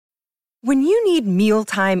When you need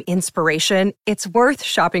mealtime inspiration, it's worth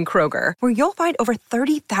shopping Kroger, where you'll find over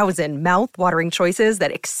 30,000 mouth-watering choices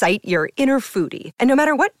that excite your inner foodie. And no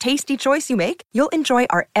matter what tasty choice you make, you'll enjoy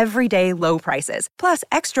our everyday low prices, plus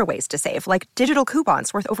extra ways to save, like digital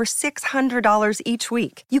coupons worth over $600 each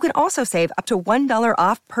week. You can also save up to $1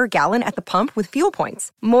 off per gallon at the pump with fuel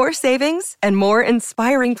points. More savings and more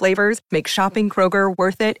inspiring flavors make shopping Kroger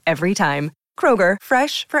worth it every time. Kroger,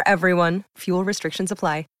 fresh for everyone. Fuel restrictions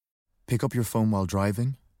apply. Pick up your phone while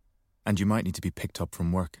driving, and you might need to be picked up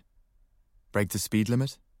from work. Break the speed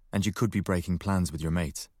limit, and you could be breaking plans with your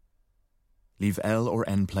mates. Leave L or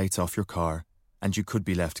N plates off your car, and you could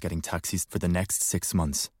be left getting taxis for the next 6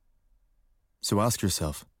 months. So ask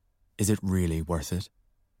yourself, is it really worth it?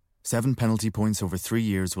 7 penalty points over 3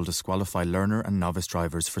 years will disqualify learner and novice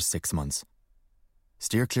drivers for 6 months.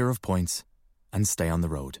 Steer clear of points and stay on the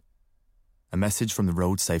road. A message from the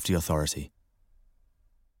Road Safety Authority.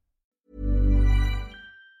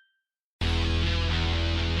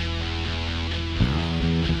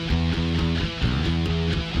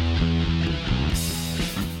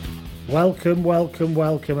 Welcome,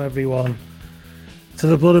 everyone, to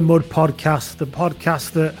the Blood and Mud podcast, the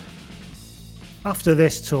podcast that, after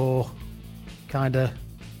this tour, kind of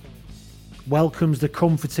welcomes the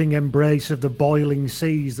comforting embrace of the boiling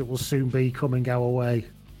seas that will soon be coming our way.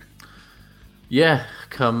 Yeah,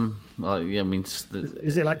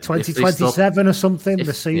 is it like 2027 or something?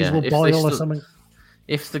 The seas will boil or something?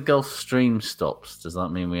 If the Gulf Stream stops, does that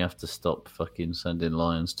mean we have to stop fucking sending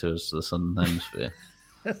lions to us to the Southern Hemisphere?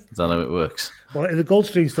 Is that how it works? Well, if the Gulf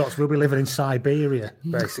Stream stops, we'll be living in Siberia,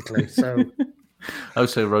 basically. So,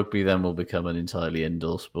 so rugby then will become an entirely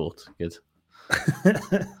indoor sport. Good.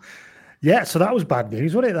 Yeah, so that was bad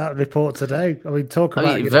news, wasn't it? That report today. I mean,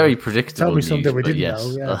 very predictable. Tell me something news, we didn't yes,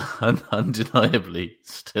 know. Yeah. Undeniably,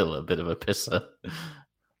 still a bit of a pisser.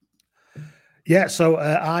 Yeah. So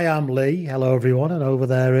I am Lee. Hello, everyone, and over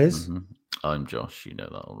there is. Mm-hmm. I'm Josh. You know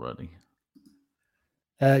that already.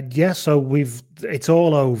 Yeah, so it's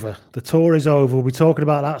all over. The tour is over. We'll be talking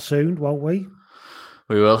about that soon, won't we?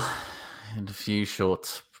 We will. In a few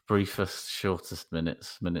shortest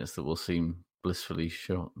minutes that will seem blissfully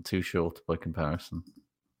short, too short by comparison.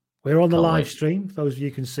 We're on the live stream. For those of you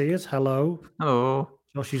who can see us, hello. Hello.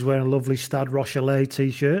 Josh is wearing a lovely Stade Rochelet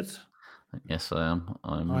t-shirt. Yes, I am.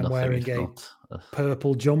 I'm wearing a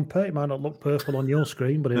purple jumper. It might not look purple on your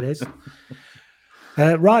screen, but it is.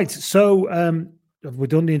 Right, so... we've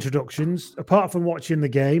done the introductions. Apart from watching the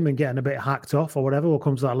game and getting a bit hacked off or whatever, we'll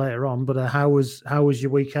come to that later on. But how was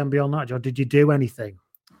your weekend beyond that, Joe? Did you do anything?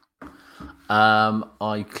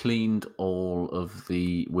 I cleaned all of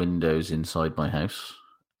the windows inside my house.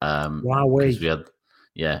 Because we had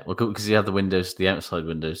the outside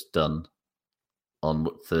windows done on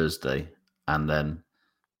Thursday, and then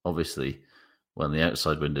obviously when the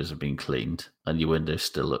outside windows have been cleaned and your windows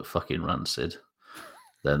still look fucking rancid,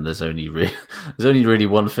 then there's only really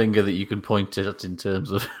one finger that you can point at in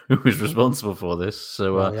terms of who was responsible for this.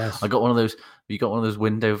 So yes. I got one of those. You got one of those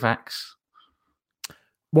window vacs?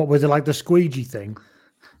 What was it, like the squeegee thing?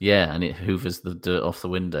 Yeah, and it hoovers the dirt off the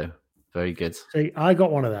window. Very good. See, I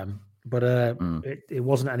got one of them, but it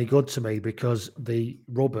wasn't any good to me because the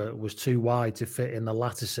rubber was too wide to fit in the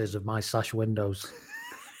lattices of my sash windows.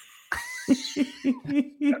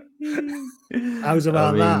 How's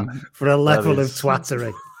about that for a level of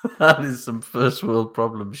twattery? That is some first world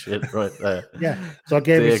problem shit right there. Yeah, so I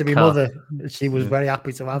gave it to my mother. She was very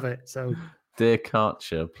happy to have it. So, dear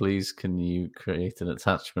Karcher, please can you create an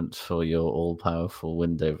attachment for your all-powerful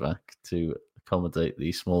window vac to accommodate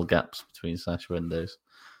the small gaps between sash windows?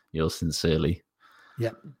 Yours sincerely,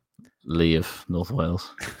 Lee of North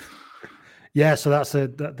Wales. Yeah, so that's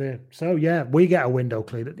we get a window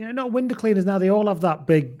cleaner. You know, window cleaners now, they all have that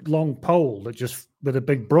big long pole that just with a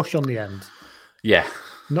big brush on the end. Yeah.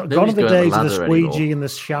 Gone are the days of the squeegee and the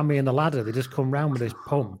chamois and the ladder. They just come round with this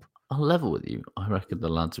pump. I'll level with you. I reckon the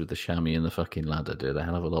lads with the chamois and the fucking ladder do a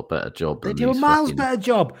hell of a lot better job. They do a miles better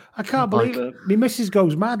job. I can't believe it. My missus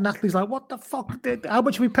goes mad. Natalie's like, what the fuck? How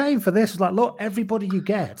much are we paying for this? It's like, look, everybody you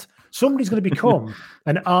get, somebody's going to become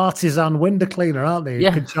an artisan window cleaner, aren't they? You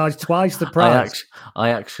can charge twice the price.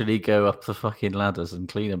 I actually go up the fucking ladders and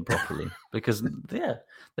clean them properly because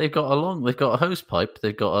they've got a hose pipe,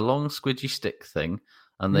 they've got a long squidgy stick thing,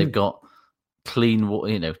 and they've got clean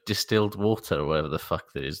water, distilled water or whatever the fuck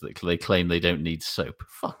it is that they claim they don't need soap.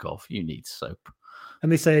 Fuck off, you need soap.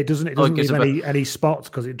 And they say it doesn't leave any spots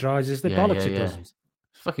because it dries. It's the bollocks it doesn't.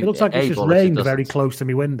 It looks like it's just rained very close to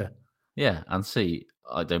my window. Yeah, and see,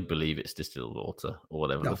 I don't believe it's distilled water or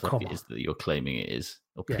whatever the fuck it is that you're claiming it is,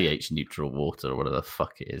 or pH neutral water or whatever the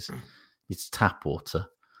fuck it is. It's tap water.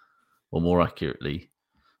 or more accurately,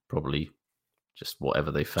 probably just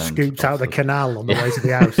whatever they found. Scooped out the canal on the way to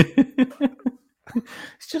the house.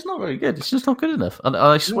 It's just not very good. It's just not good enough. And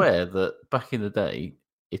I swear that back in the day,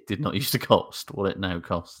 it did not used to cost what it now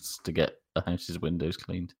costs to get a house's windows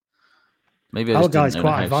cleaned. Maybe our guy's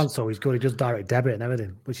quite advanced, so he's good. He does direct debit and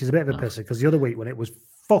everything, which is a bit of a pisser because the other week when it was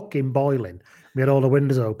fucking boiling, we had all the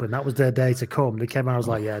windows open. That was their day to come. They came out. I was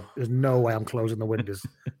like, "Yeah, there's no way I'm closing the windows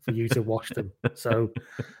for you to wash them." So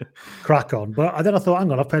crack on. But then I thought,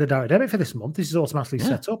 hang on, I've paid a direct debit for this month. This is automatically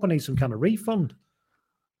set up. I need some kind of refund.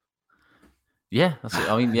 Yeah, that's it.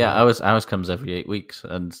 I mean, ours comes every 8 weeks,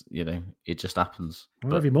 and it just happens.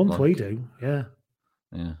 Well, every month we do. Yeah.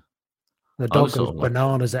 The dog goes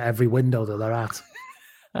bananas at every window that they're at.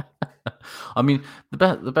 I mean,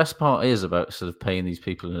 the best part is about sort of paying these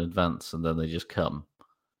people in advance and then they just come,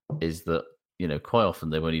 is that, quite often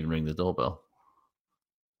they won't even ring the doorbell.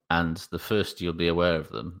 And the first you'll be aware of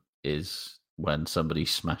them is when somebody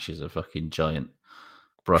smashes a fucking giant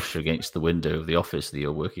brush against the window of the office that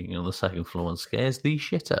you're working in on the second floor and scares the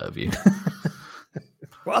shit out of you.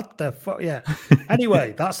 What the fuck? Yeah.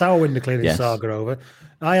 Anyway, that's our window cleaning saga over.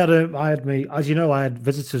 I had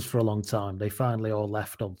visitors for a long time. They finally all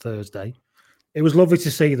left on Thursday. It was lovely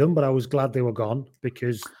to see them, but I was glad they were gone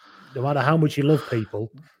because no matter how much you love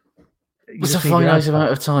people, it's a finite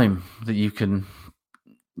amount of time that you can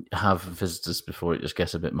have visitors before it just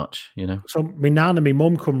gets a bit much, So my nan and my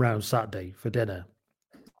mum come round Saturday for dinner,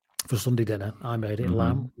 for Sunday dinner. I made it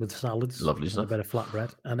lamb with salads, lovely stuff, a bit of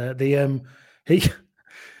flatbread, and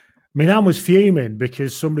my nan was fuming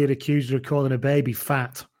because somebody had accused her of calling her baby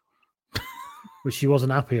fat, which she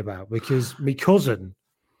wasn't happy about because my cousin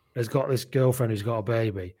has got this girlfriend who's got a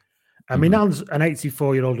baby. And my nan's an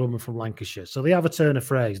 84-year-old woman from Lancashire. So they have a turn of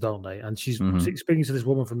phrase, don't they? And she's speaking to this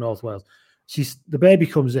woman from North Wales. The baby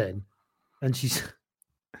comes in and she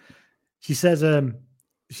says,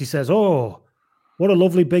 "Oh, what a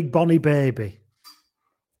lovely big bonny baby."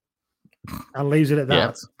 And leaves it at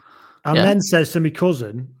that. Yeah. And then says to my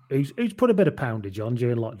cousin, who's put a bit of poundage on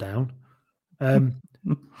during lockdown,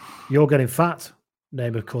 "You're getting fat,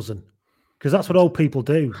 name of cousin." Because that's what old people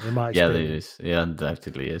do, in my experience. Yeah, it is. Yeah,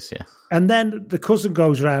 undoubtedly is, yeah. And then the cousin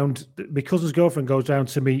goes round, my cousin's girlfriend goes round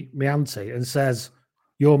to me auntie and says,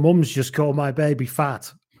 "Your mum's just called my baby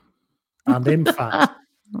fat and him fat."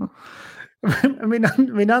 I mean,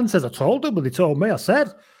 my nan says, "I told them, but they told me." I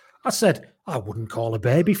said, "I wouldn't call a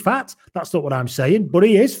baby fat. That's not what I'm saying, but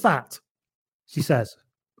he is fat," she says.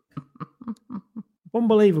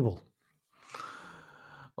 Unbelievable.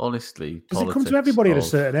 Honestly, does it come to everybody at a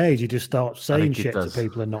certain age? You just start saying shit to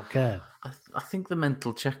people and not care. I think the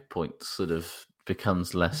mental checkpoint sort of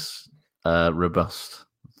becomes less robust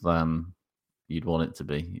than you'd want it to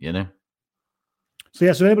be,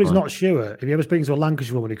 So anybody's not sure. If you ever speak to a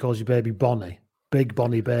Lancashire woman who calls you baby Bonnie, big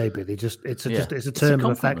Bonnie baby, it's a term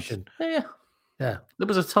of affection. Yeah. There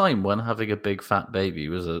was a time when having a big fat baby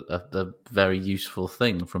was a very useful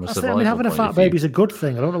thing from a survival point of view. Having a fat baby is a good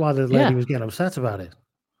thing. I don't know why the lady was getting upset about it.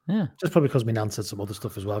 Yeah, just probably because my nan said some other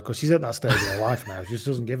stuff as well. Because she's at that stage in her life now, she just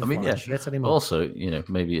doesn't give a shit anymore. Also,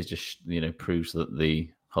 maybe it just proves that the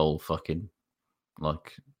whole fucking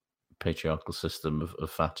patriarchal system of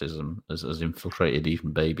fatism has infiltrated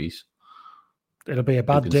even babies. It'll be a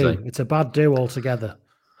bad do. It's a bad do altogether.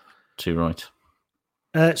 Too right.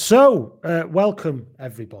 Welcome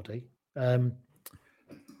everybody.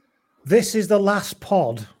 This is the last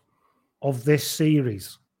pod of this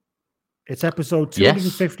series. It's episode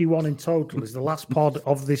 251 in total. It's the last pod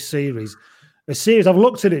of this series. A series, I've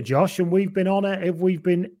looked at it, Josh, and we've been on it. We've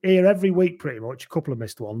been here every week pretty much, a couple of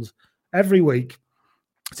missed ones, every week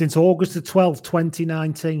since August the 12th,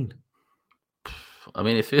 2019. I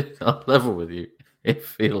mean, if I'm level with you, it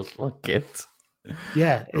feels like it.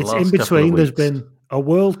 Yeah, it's in between. There's been a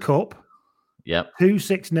World Cup. Yep. 2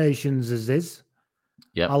 Six Nations is.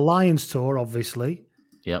 Yep. A Lions tour, obviously.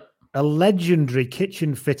 Yep. A legendary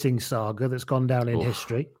kitchen fitting saga that's gone down in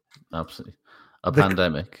history. Absolutely. A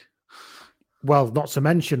pandemic. Well, not to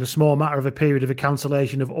mention a small matter of a period of a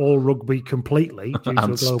cancellation of all rugby completely due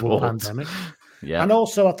to a global pandemic. Yeah. And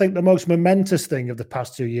also, I think the most momentous thing of the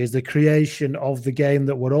past 2 years, the creation of the game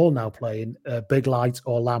that we're all now playing, Big Light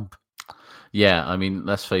or Lamp. Yeah, I mean,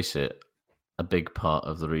 let's face it. A big part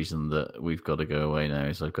of the reason that we've got to go away now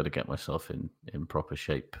is I've got to get myself in proper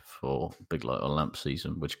shape for Big Light or Lamp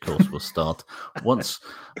season, which of course will start once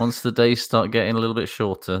the days start getting a little bit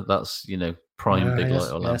shorter. That's prime Big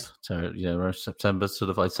Light or Lamp. Around September,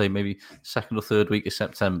 sort of, I'd say maybe second or third week of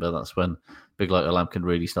September. That's when Big Light or Lamp can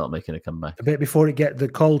really start making a comeback. A bit before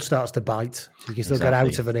the cold starts to bite, so you can still get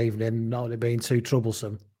out of an evening, not it being too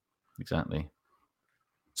troublesome. Exactly.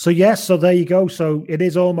 So yes, so there you go. So it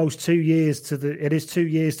is almost 2 years to it is 2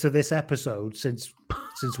 years to this episode since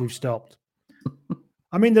we've stopped.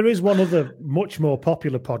 I mean, there is one other much more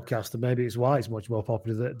popular podcast, and maybe it's why it's much more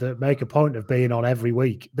popular, that make a point of being on every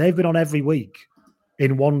week. They've been on every week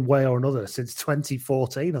in one way or another since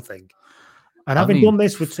 2014, I think. And having done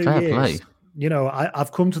this for 2 years,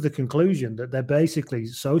 I've come to the conclusion that they're basically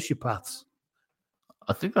sociopaths.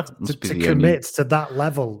 I think that must be to commit to that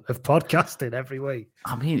level of podcasting every week.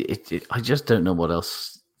 I mean, I just don't know what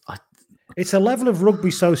else. It's a level of rugby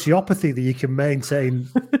sociopathy that you can maintain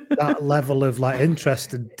that level of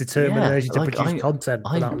interest and determination to produce content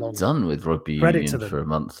for that long. I'm done with rugby union for a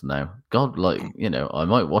month now. God, I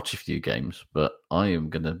might watch a few games, but I am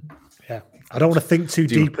gonna. Yeah, I don't want to think too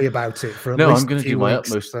deeply about it for at least I'm going to do my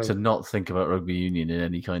utmost to not think about rugby union in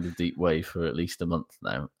any kind of deep way for at least a month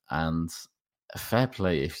now. And fair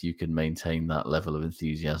play if you can maintain that level of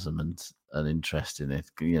enthusiasm and interest in it.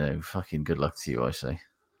 Fucking good luck to you, I say.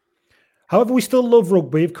 However, we still love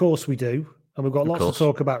rugby, of course we do. And we've got lots to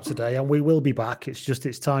talk about today, and we will be back. It's just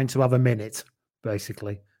it's time to have a minute,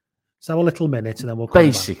 basically. So a little minute, and then we'll come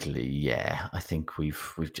back. Yeah. I think we've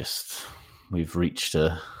reached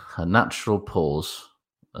a natural pause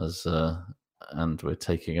and we're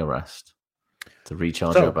taking a rest to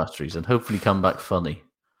recharge our batteries and hopefully come back funny.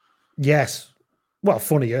 Yes. Well,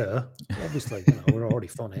 funnier. Obviously, we're already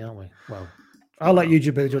funny, aren't we? Well, I'll let you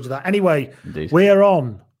be the judge of that. Anyway, we're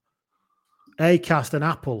on Acast and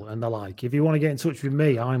Apple and the like. If you want to get in touch with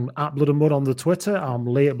me, I'm at Blood and Mud on the Twitter. I'm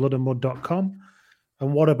Lee at bloodandmud.com.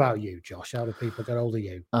 And what about you, Josh? How do people get hold of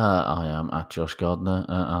you? I am at Josh Gardner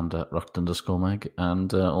and at Rucked_Mag,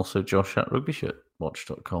 and also Josh at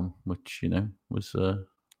RugbyShirtWatch.com, which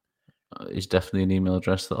is definitely an email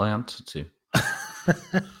address that I answer to.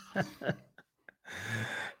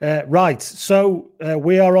 Right. So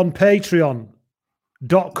we are on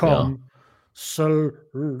Patreon.com.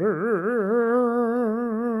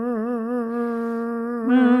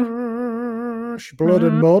 Blood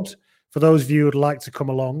and Mud. For those of you who would like to come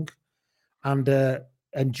along and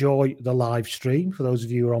enjoy the live stream, for those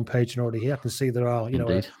of you who are on Patreon already here, I can see there are,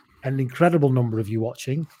 an incredible number of you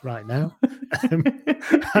watching right now. If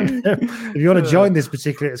you want to join this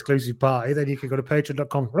particular exclusive party, then you can go to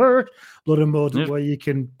patreon.com, Blood and Mud, where you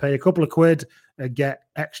can pay a couple of quid and get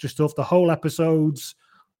extra stuff, the whole episodes,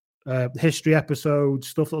 history episodes,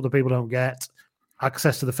 stuff that other people don't get,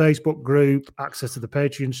 access to the Facebook group, access to the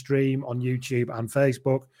Patreon stream on YouTube and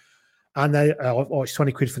Facebook. And it's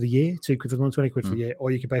 20 quid for the year, 2 quid for the month, 20 quid for the year.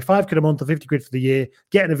 Or you can pay 5 quid a month or 50 quid for the year,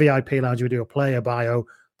 get in a VIP lounge, we do a player bio.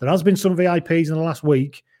 There has been some VIPs in the last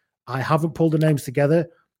week. I haven't pulled the names together.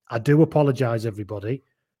 I do apologize, everybody.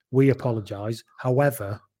 We apologize.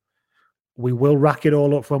 However, we will rack it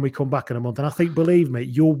all up when we come back in a month. And I think, believe me,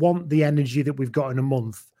 you'll want the energy that we've got in a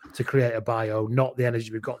month to create a bio, not the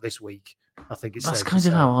energy we've got this week. I think that's kind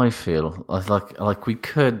of how I feel. Like we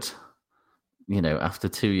could, after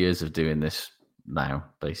 2 years of doing this now,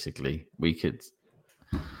 basically, we could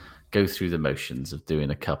go through the motions of doing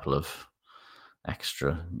a couple of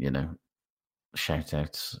extra, shout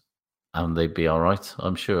outs, and they'd be all right,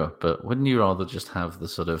 I'm sure. But wouldn't you rather just have the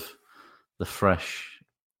sort of the fresh,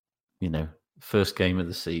 first game of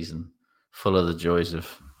the season, full of the joys of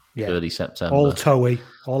early September, all toey,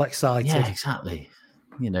 all excited? Yeah, exactly.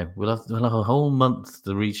 We'll have a whole month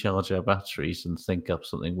to recharge our batteries and think up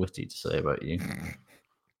something witty to say about you.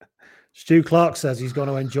 Stu Clark says he's going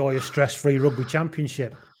to enjoy a stress-free rugby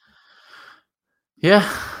championship. Yeah,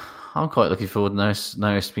 I'm quite looking forward now.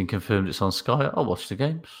 Now it's been confirmed it's on Sky. I'll watch the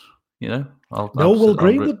games. Will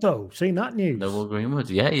Greenwood, though. Seen that news? No Will Greenwood.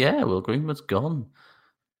 Yeah. Will Greenwood's gone.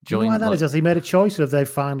 Do you know why that is? Has he made a choice, or have they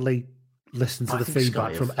finally listened to the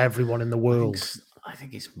feedback from everyone in the world? I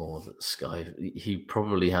think it's more that Sky. He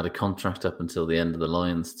probably had a contract up until the end of the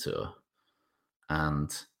Lions tour,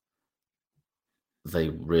 and they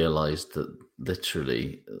realised that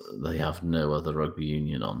literally they have no other rugby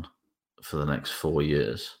union on for the next 4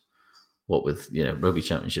 years. What with rugby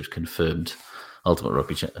championships confirmed, Ultimate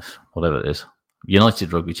Rugby whatever it is,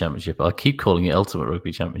 United Rugby Championship. I keep calling it Ultimate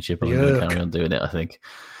Rugby Championship. I'm going to carry on doing it. I think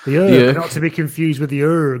the ERG, not to be confused with the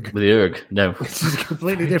ERG. With the ERG, no, which is a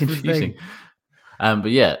completely different thing.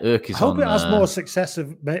 But yeah, ERG is. I hope it has more success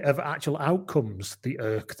of actual outcomes, the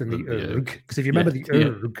ERG, than the ERG. Because if you remember the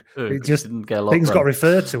ERG, it just things got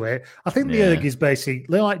referred to it. I think the ERG is basically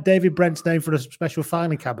like David Brent's name for a special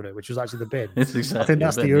filing cabinet, which was actually the bin. It's exactly. I think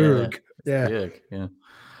that's the ERG. Yeah. The ERG, yeah.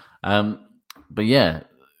 But yeah,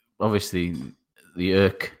 obviously the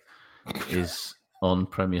ERG is on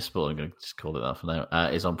Premier Sport. I'm going to just call it that for now.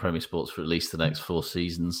 Is on Premier Sports for at least the next 4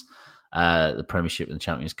 seasons. The Premiership and the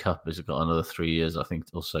Champions Cup has got another 3 years, I think,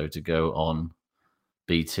 or so to go on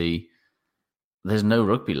BT. There's no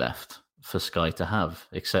rugby left for Sky to have,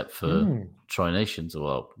 except for Tri Nations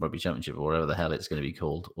or Rugby Championship or whatever the hell it's going to be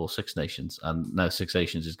called, or Six Nations. And now Six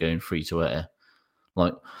Nations is going free to air.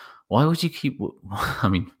 Like, why would you keep? I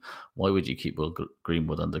mean, why would you keep Will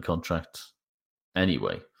Greenwood under contract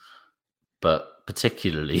anyway? But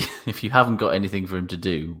particularly if you haven't got anything for him to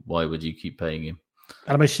do, why would you keep paying him?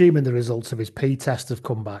 And I'm assuming the results of his P test have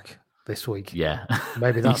come back this week. Yeah,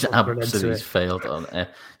 maybe that's he's absolutely failed on.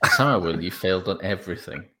 Somehow, Will, you failed on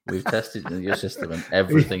everything. We've tested your system and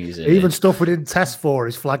everything is in. Even stuff we didn't test for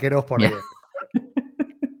is flagging up on here.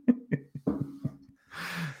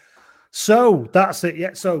 So that's it.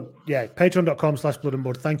 Yeah. So yeah,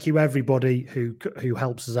 patreon.com/bloodandmud. Thank you everybody who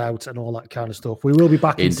helps us out and all that kind of stuff. We will be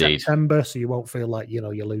back in September, so you won't feel like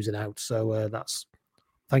you're losing out. So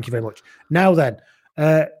thank you very much. Now then,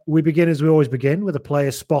 we begin as we always begin with a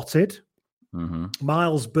player spotted. Mm-hmm.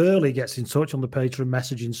 Miles Burley gets in touch on the Patreon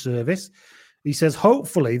messaging service. He says,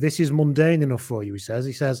 "Hopefully this is mundane enough for you." He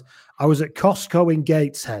says, "I was at Costco in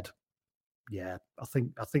Gateshead." Yeah, I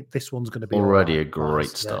think this one's going to be already a great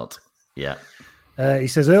start. Yeah. He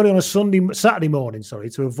says, early on a Saturday morning,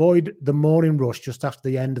 to avoid the morning rush just after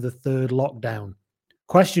the end of the third lockdown.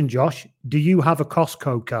 Question, Josh, do you have a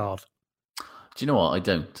Costco card? Do you know what? I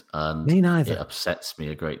don't. And me neither. It upsets me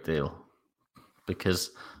a great deal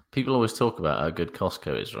because people always talk about how good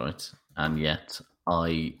Costco is, right? And yet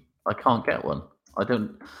I can't get one. I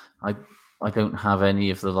don't have any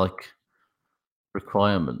of the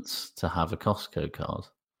requirements to have a Costco card.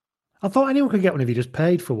 I thought anyone could get one if you just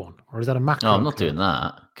paid for one, or is that a macro? No, I'm not doing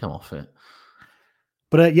that. Come off it.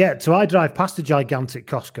 But so I drive past a gigantic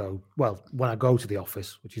Costco. Well, when I go to the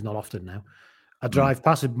office, which is not often now, I drive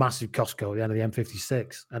past a massive Costco at the end of the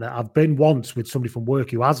M56, and I've been once with somebody from work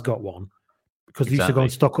who has got one because they used to go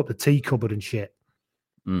and stock up the tea cupboard and shit.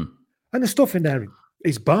 Mm. And the stuff in there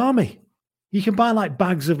is balmy. You can buy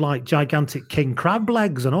bags of gigantic king crab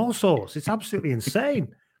legs and all sorts. It's absolutely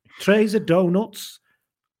insane. Trays of donuts.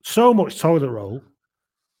 So much toilet roll.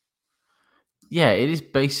 Yeah, it is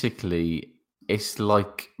basically, it's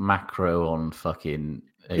like macro on fucking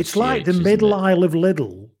HGH, it's like the middle aisle of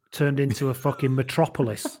Lidl turned into a fucking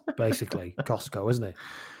metropolis, basically, Costco, isn't it?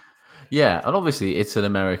 Yeah, and obviously it's an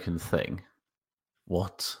American thing.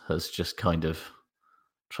 What has just kind of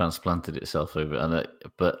transplanted itself over,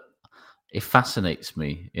 but it fascinates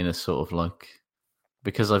me in a sort of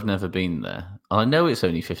because I've never been there. And I know it's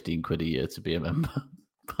only 15 quid a year to be a member.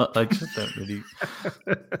 But I just don't really.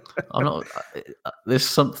 I'm not. There's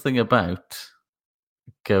something about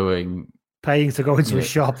paying to go into a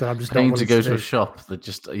shop that I'm just paying not to go to a shop that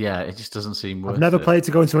it just doesn't seem worth it. I've never paid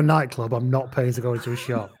to go into a nightclub. I'm not paying to go into a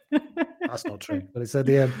shop. That's not true. But it's at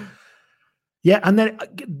the end. Yeah, and then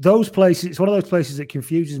those places. It's one of those places that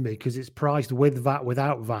confuses me because it's priced with VAT,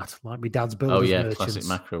 without VAT, like my dad's builders merchants. Classic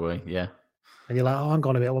macro way. Yeah. And you're like, oh, hang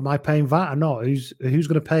on a minute. Well, am I paying VAT or not? Who's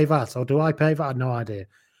going to pay VAT? Or do I pay VAT? I have no idea.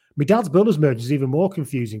 My dad's builder's merchant is even more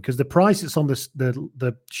confusing because the price that's on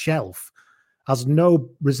the shelf has no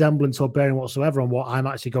resemblance or bearing whatsoever on what I'm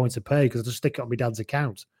actually going to pay because I just stick it on my dad's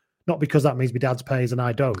account. Not because that means my dad's pays and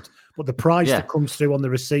I don't, but the price that comes through on the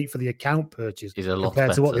receipt for the account purchase is a lot compared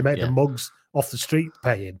better, to what they make the mugs off the street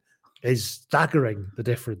paying is staggering, the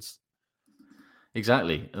difference.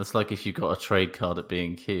 Exactly. It's like if you got a trade card at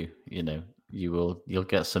B&Q, you'll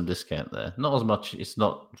get some discount there. Not as much. It's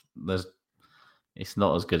not as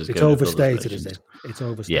good as it's overstated, isn't it? It's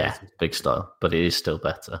overstated. Yeah, big style, but it is still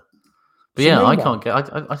better. But I can't get. I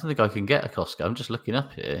don't think I can get a Costco. I'm just looking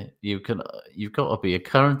up here. You've got to be a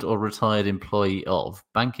current or retired employee of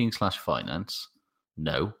banking/finance.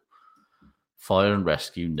 No. Fire and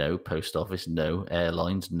rescue. No. Post office. No.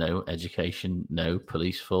 Airlines. No. Education. No.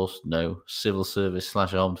 Police force. No. Civil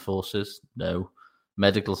service/armed forces. No.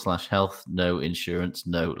 Medical/health. No. Insurance.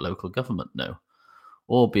 No. Local government. No.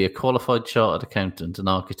 Or be a qualified chartered accountant, an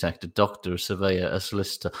architect, a doctor, a surveyor, a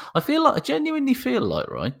solicitor. I genuinely feel like,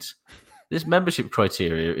 right, this membership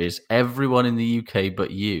criteria is everyone in the UK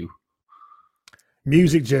but you.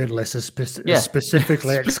 Music journalists are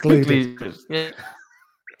specifically excluded. Yeah.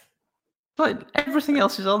 Like everything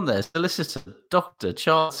else is on there. Solicitor, doctor,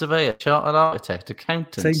 chartered surveyor, chartered architect,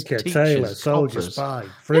 accountant, tinker, tailor, soldier, spy,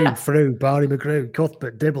 Frew, Barney McGrew,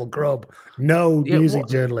 Cuthbert, Dibble, Grubb. No music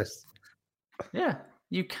journalists. Yeah.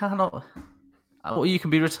 You cannot, or you can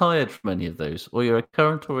be retired from any of those, or you're a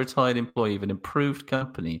current or retired employee of an improved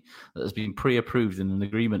company that has been pre-approved and an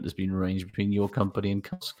agreement has been arranged between your company and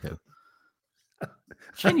Costco.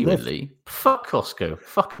 Genuinely, fuck Costco.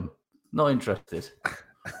 Fuck them. Not interested.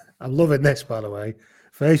 I'm loving this, by the way.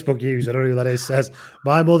 Facebook user, I don't know who that is, says,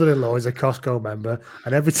 my mother-in-law is a Costco member,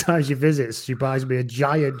 and every time she visits, she buys me a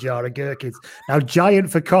giant jar of gherkins. Now,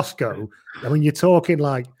 giant for Costco, I mean, you're talking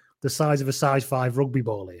like the size of a size 5 rugby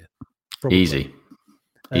ball here. Probably. Easy,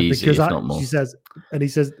 if not more. She says, and he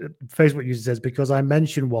says, Facebook user says, because I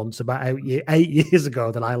mentioned once about 8 years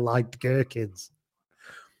ago that I liked gherkins.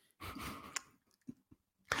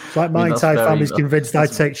 It's like my entire family's convinced I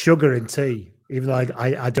take sugar in tea, even though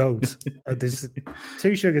I don't. There's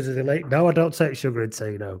 2 sugars a day. No, I don't take sugar in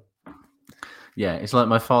tea, no. Yeah, it's like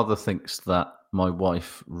my father thinks that my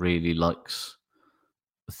wife really likes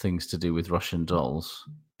things to do with Russian dolls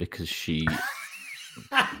because she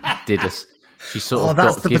did us. She sort of.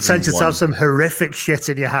 That's the potential to have some horrific shit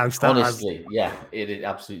in your house. Honestly, yeah, it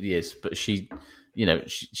absolutely is. But she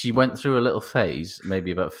went through a little phase,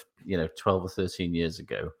 maybe about 12 or 13 years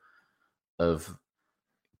ago, of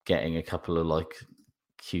getting a couple of like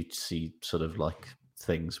cutesy sort of like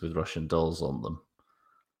things with Russian dolls on them,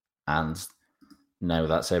 and now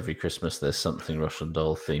that's every Christmas. There's something Russian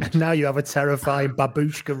doll themed. Now you have a terrifying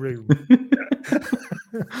babushka room.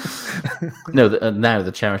 No, now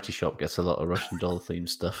the charity shop gets a lot of Russian doll themed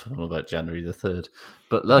stuff on about January the 3rd.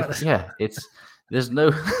 But like, yeah, there's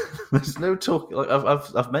no talk. Like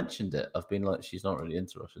I've mentioned it. I've been like, she's not really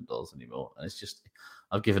into Russian dolls anymore, and it's just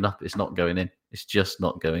I've given up. It's not going in. It's just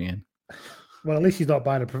not going in. Well, at least he's not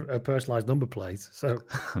buying a personalised number plate. So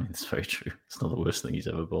it's very true. It's not the worst thing he's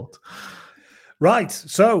ever bought. Right.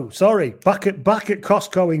 So sorry. Back at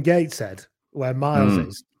Costco in Gateshead, where Miles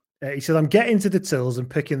is. He said, I'm getting to the tills and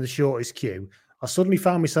picking the shortest queue. I suddenly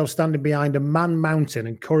found myself standing behind a Man Mountain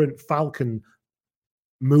and current Falcon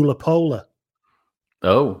Mula Polar.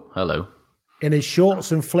 Oh, hello. In his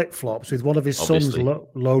shorts and flip-flops with one of his sons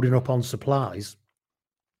loading up on supplies.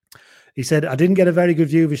 He said, I didn't get a very good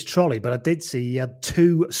view of his trolley, but I did see he had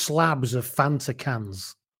 2 slabs of Fanta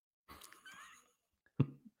cans.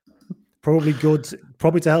 Probably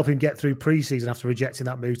to help him get through pre-season after rejecting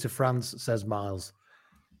that move to France, says Miles.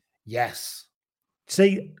 Yes.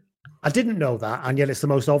 See, I didn't know that, and yet it's the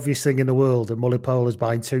most obvious thing in the world that Mula Polar's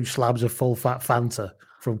buying 2 slabs of full-fat Fanta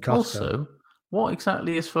from Costco. Also, what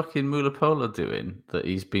exactly is fucking Mula Polar doing that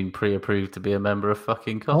he's been pre-approved to be a member of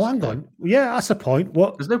fucking Costco? Oh, hang on. Yeah, that's a point.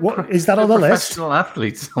 What is that on the list? Professional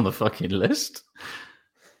athletes on the fucking list.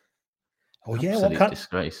 Oh, yeah. Absolute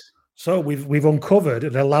disgrace. So we've uncovered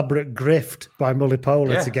an elaborate grift by Mula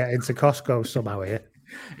Polar to get into Costco somehow here.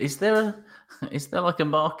 Is there like a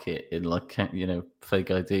market in like fake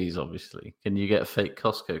IDs? Obviously, can you get fake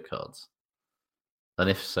Costco cards? And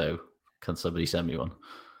if so, can somebody send me one?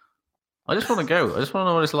 I just want to go. I just want to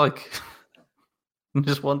know what it's like.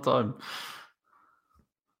 Just one time.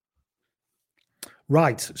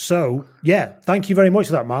 Right. So yeah, thank you very much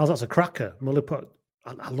for that, Miles. That's a cracker. Mula Polar.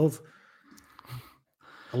 I love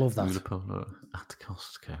that. Mula Polar at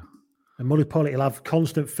Costco. And Mula Polar, he'll have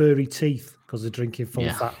constant furry teeth because they're drinking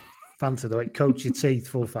full-fat Fanta. Though it coats your teeth,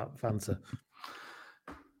 full-fat Fanta.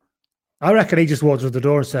 I reckon he just walked through the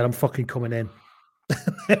door and said, I'm fucking coming in.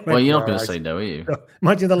 Well, you're not going to say no, are you?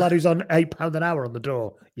 Imagine the lad who's on £8 an hour on the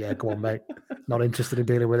door. Yeah, go on, mate. Not interested in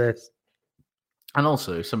dealing with this. And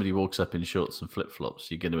also, if somebody walks up in shorts and flip-flops,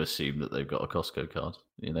 you're going to assume that they've got a Costco card,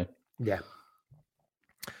 Yeah.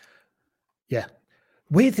 Yeah.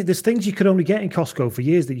 Weird thing, there's things you could only get in Costco for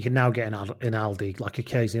years that you can now get in Aldi, like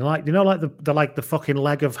occasionally, like the fucking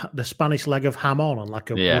the Spanish leg of ham on like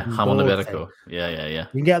a ham on iberico. Yeah. You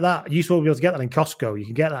can get that. You used to be able to get that in Costco. You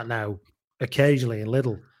can get that now occasionally in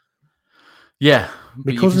Lidl. Yeah,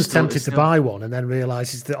 my cousin's tempted to buy one and then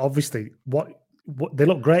realizes that obviously what they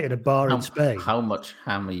look great in a bar in Spain. How much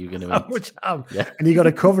ham are you going to eat? How much ham? Yeah. And you got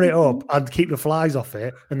to cover it up and keep the flies off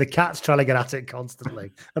it, and the cat's trying to get at it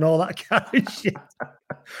constantly, and all that kind of shit.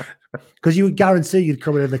 Because you would guarantee you'd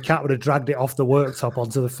come in and the cat would have dragged it off the worktop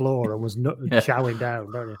onto the floor and was chowing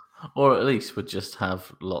down, don't you? Or at least would just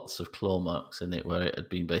have lots of claw marks in it where it had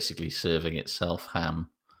been basically serving itself ham.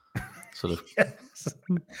 Sort of. Yes.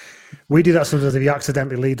 We do that sometimes if you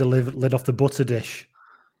accidentally leave the lid off the butter dish.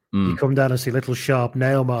 You come down and see little sharp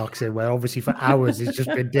nail marks in where obviously for hours he's just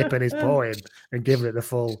been dipping his paw in and giving it the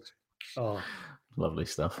full. Oh, lovely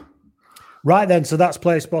stuff. Right then, so that's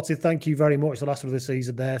Player Spotted. Thank you very much. The last one of the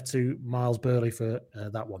season there to Miles Burley for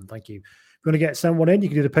that one. Thank you. If you want to get someone in, you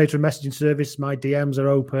can do the Patreon messaging service. My DMs are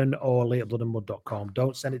open, or Lee at bloodandmud.com.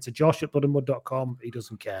 Don't send it to Josh at bloodandmud.com. He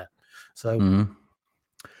doesn't care. So,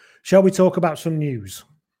 shall we talk about some news?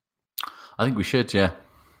 I think we should, yeah.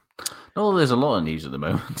 No, there's a lot of news at the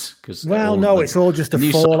moment. It's all just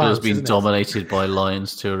a fallout. Has been dominated by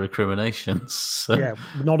Lions tour recriminations. So. Yeah,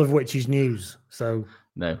 none of which is news. So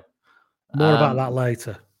no, more about that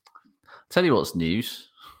later. Tell you what's news.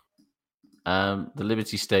 The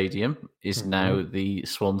Liberty Stadium is now the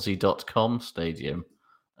Swansea.com Stadium,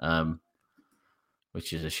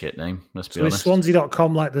 which is a shit name, let's be honest. Is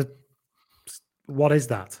Swansea.com like the... What is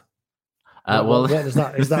that? What is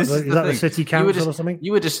that? Is that the city council or something?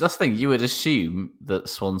 That's the thing. You would assume that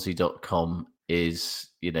Swansea.com is,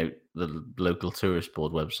 the local tourist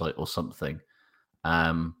board website or something.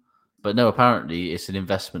 But no, apparently it's an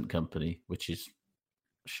investment company, which is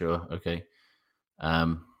sure, okay.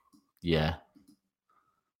 Yeah.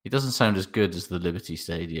 It doesn't sound as good as the Liberty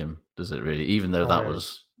Stadium, does it really? Even though that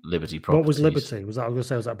was Liberty Properties. What was Liberty? Was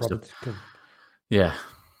that property? Yeah.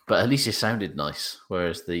 But at least it sounded nice.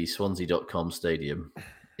 Whereas the Swansea.com Stadium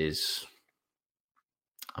is,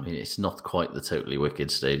 it's not quite the totally wicked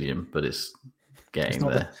stadium, but it's getting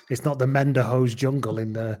there. It's not the Menderhose jungle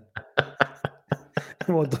in the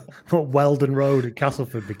what Weldon Road at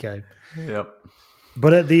Castleford became. Yep.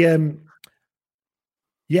 But at the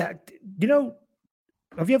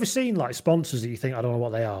have you ever seen like sponsors that you think I don't know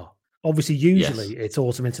what they are? Obviously, usually it's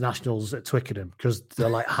Autumn Internationals at Twickenham because they're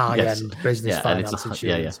like high-end business finance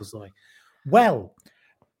insurance or something. Well,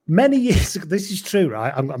 many years ago, this is true,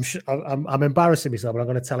 right? I'm embarrassing myself, but I'm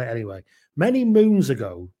going to tell it anyway. Many moons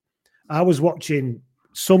ago, I was watching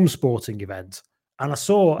some sporting event and I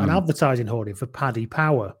saw an advertising hoarding for Paddy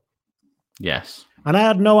Power. Yes. And I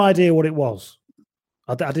had no idea what it was.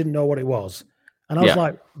 I didn't know what it was. And I was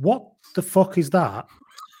like, what the fuck is that?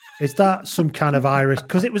 Is that some kind of Irish?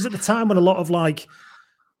 Because it was at the time when a lot of like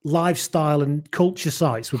lifestyle and culture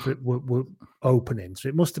sites were opening. So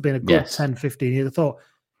it must have been a good 10, 15 years. I thought,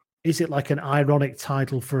 is it like an ironic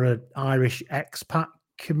title for an Irish expat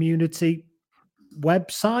community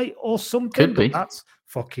website or something? Could be. But that's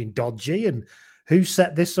fucking dodgy. And who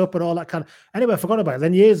set this up and all that kind of... Anyway, I forgot about it.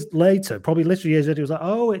 Then years later, probably literally years later, it was like,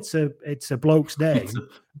 oh, it's a bloke's name.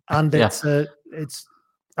 And it's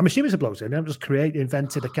I'm assuming it's a bloke's name. I'm just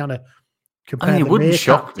invented a kind of... it wouldn't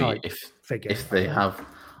shock me if they have...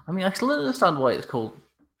 I still don't understand why it's called...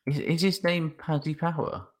 Is his name Paddy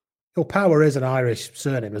Power? Well, Power is an Irish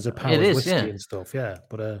surname. There's a Power whiskey and stuff, yeah.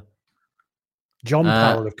 But John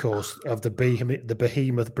Power, of course, of the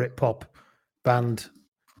behemoth Britpop band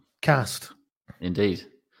Cast. Indeed.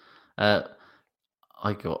 I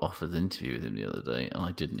got offered an interview with him the other day, and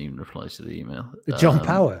I didn't even reply to the email. John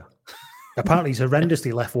Power? Apparently, he's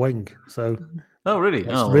horrendously left-wing, so... Oh, really?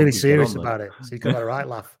 He's really serious about it, so he got a right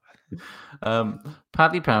laugh.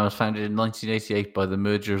 Paddy Power was founded in 1988 by the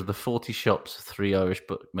merger of the 40 shops of 3 Irish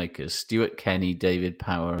bookmakers, Stuart Kenny, David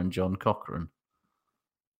Power, and John Cochran.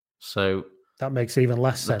 So... That makes even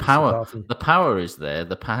less sense. The power is there.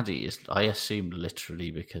 The Paddy is, I assume,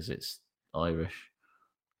 literally because it's Irish.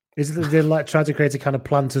 Is it they like try to create a kind of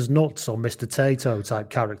Planters Nuts or Mr. Tato type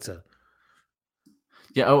character?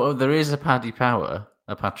 Yeah. There is a Paddy Power,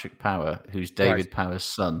 a Patrick Power, who's David Power's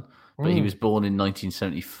son, but he was born in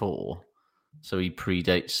 1974, so he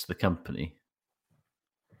predates the company.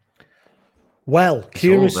 Well, it's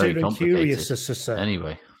curious and curious, as to say.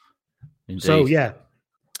 Anyway, indeed.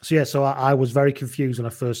 So I was very confused when I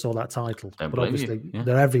first saw that title. But obviously,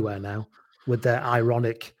 they're everywhere now with their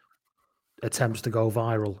ironic attempts to go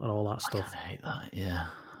viral and all that stuff. I hate that, yeah.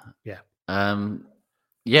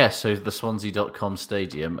 Yeah. So the Swansea.com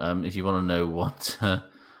Stadium, if you want to know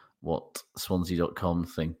what Swansea.com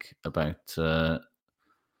think about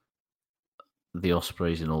the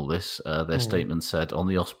Ospreys and all this, their statement said on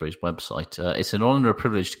the Ospreys website, it's an honour and a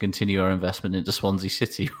privilege to continue our investment into Swansea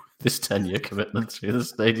City with this 10-year commitment to the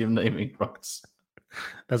stadium naming rights.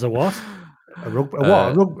 There's a what? A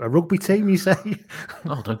rugby team, you say?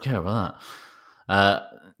 Oh, don't care about that.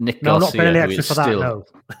 Nick Garcia, not paying any extra for that, no.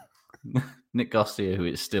 Nick Garcia, who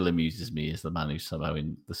it still amuses me, is the man who's somehow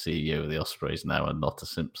in the CEO of the Ospreys now and not a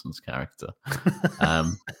Simpsons character.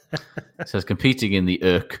 Says competing in the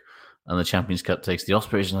Irk and the Champions Cup takes the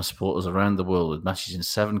Ospreys and our supporters around the world with matches in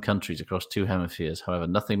 7 countries across 2 hemispheres. However,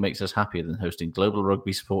 nothing makes us happier than hosting global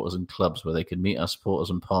rugby supporters and clubs where they can meet our supporters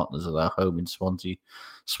and partners at our home in Swansea.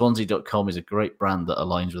 Swansea.com is a great brand that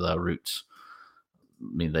aligns with our roots.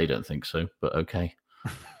 I mean, they don't think so, but okay.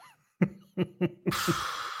 It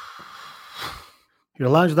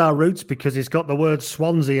aligns with our roots because it's got the word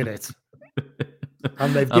Swansea in it.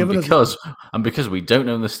 And they've given us... And because we don't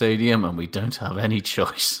own the stadium and we don't have any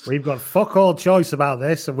choice. We've got fuck all choice about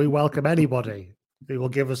this and we welcome anybody who will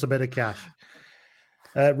give us a bit of cash.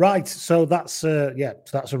 Right, so that's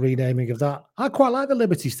that's a renaming of that. I quite like the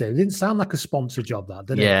Liberty Stadium. It didn't sound like a sponsor job, that,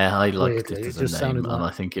 did it? Yeah, I liked it as a name, and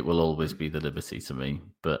I think it will always be the Liberty to me.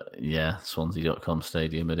 But yeah, Swansea.com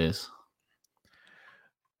Stadium it is.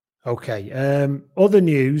 Okay, other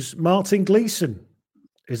news, Martin Gleeson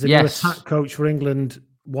is the new attack coach for England,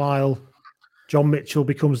 while John Mitchell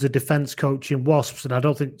becomes the defence coach in Wasps. And I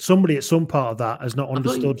don't think somebody at some part of that has not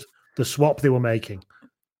understood the swap they were making.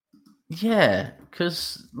 Yeah,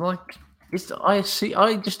 because I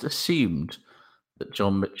just assumed that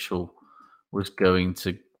John Mitchell was going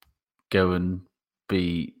to go and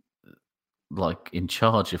be like in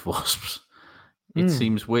charge of Wasps. It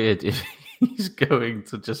seems weird if he's going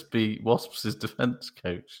to just be Wasps' defence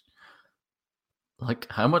coach. Like,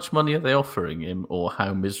 how much money are they offering him, or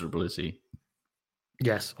how miserable is he?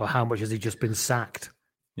 Yes, or how much has he just been sacked?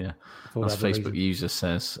 Yeah. As Facebook user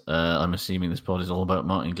says, I'm assuming this pod is all about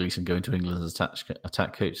Martin Gleeson going to England as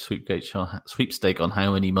attack coach sweepstake on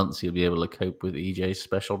how many months he'll be able to cope with EJ's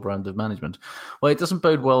special brand of management. Well, it doesn't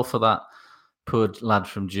bode well for that poor lad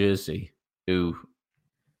from Jersey who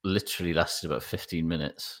literally lasted about 15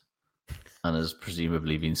 minutes and has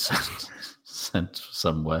presumably been sent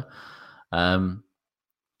somewhere.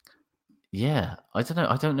 Yeah, I don't know.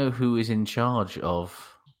 I don't know who is in charge of,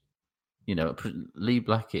 Lee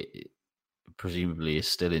Blackett presumably is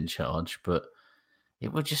still in charge, but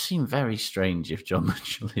it would just seem very strange if John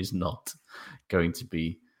Mitchell is not going to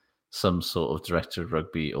be some sort of director of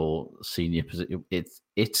rugby or senior position.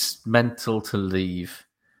 It's mental to leave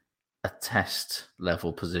a test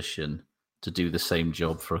level position to do the same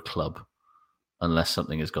job for a club unless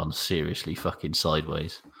something has gone seriously fucking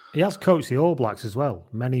sideways. He has coached the All Blacks as well,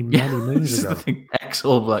 many moons ago.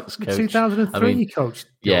 Ex-All Blacks coach. 2003 he coached.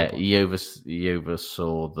 Yeah, he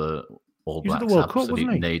oversaw the All Blacks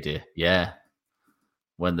absolute nadir. Yeah,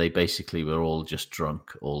 when they basically were all just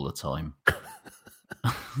drunk all the time.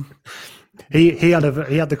 He had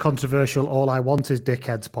the controversial "all I want is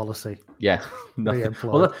dickheads" policy. Yeah,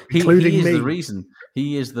 well, including me.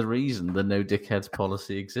 He is the reason the no dickheads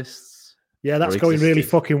policy exists. Yeah, that's going really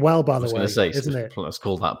fucking well, by the way, isn't it? Let's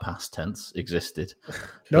call that past tense. Existed.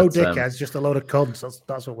 No dickheads, just a load of cunts.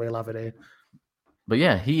 That's what we'll have it here. But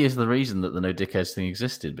yeah, he is the reason that the no dickheads thing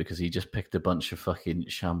existed, because he just picked a bunch of fucking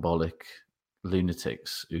shambolic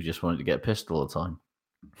lunatics who just wanted to get pissed all the time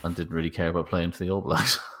and didn't really care about playing for the All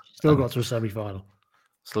Blacks. Still got to a semi-final.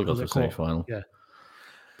 Yeah.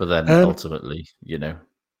 But then ultimately,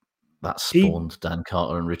 that spawned Dan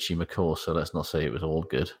Carter and Richie McCaw, so let's not say it was all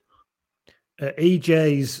good.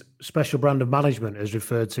 EJ's special brand of management is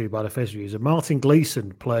referred to by the face user. Martin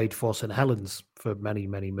Gleeson played for St Helens for many,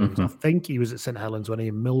 many moons. I think he was at St Helens when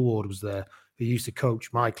Ian Millward was there. He used to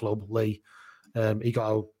coach my club, Lee. He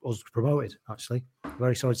got us promoted, actually.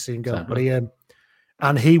 Very sorry to see him go. Exactly.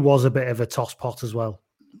 But he was a bit of a tosspot as well.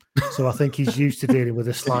 So I think he's used to dealing with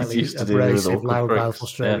a slightly abrasive, loudmouth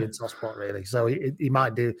Australian tosspot, really. So he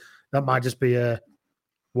might do that. Might just be a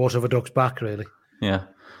water of a duck's back, really. Yeah.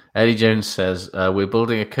 Eddie Jones says, we're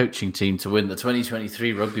building a coaching team to win the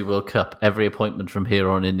 2023 Rugby World Cup. Every appointment from here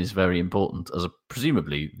on in is very important, as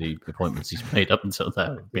presumably the appointments he's made up until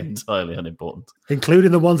now have been entirely unimportant.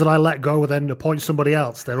 Including the ones that I let go and then appoint somebody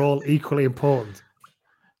else. They're all equally important.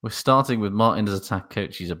 We're starting with Martin as attack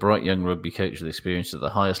coach. He's a bright young rugby coach with experience at the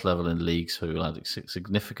highest level in leagues who will add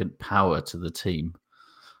significant power to the team.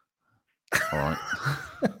 All right.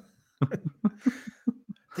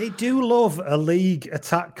 They do love a league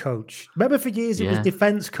attack coach. Remember for years it was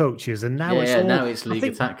defence coaches, and now it's league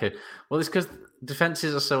attack coach. Well, it's because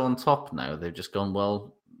defences are so on top now. They've just gone,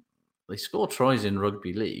 well, they score tries in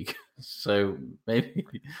rugby league, so maybe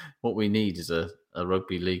what we need is a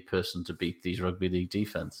rugby league person to beat these rugby league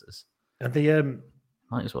defences. And the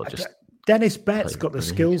might as well just. Dennis Betts got the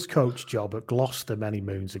skills coach job at Gloucester many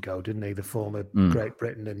moons ago, didn't he? The former Great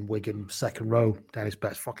Britain and Wigan second row. Dennis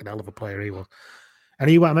Betts, fucking hell of a player he was. And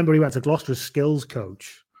I remember he went to Gloucester as skills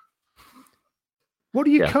coach. What are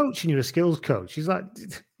you coaching? You're a skills coach. He's like,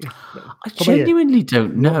 I genuinely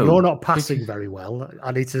don't know. You're not passing very well.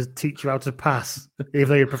 I need to teach you how to pass, even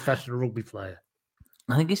though you're a professional rugby player.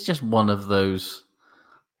 I think it's just one of those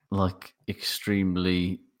like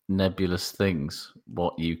extremely nebulous things.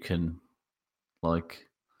 What you can like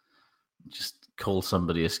just call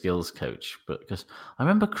somebody a skills coach, but because I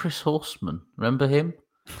remember Chris Horseman. Remember him?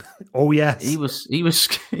 Oh yes, he was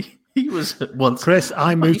once. Chris,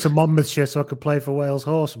 I moved to Monmouthshire so I could play for Wales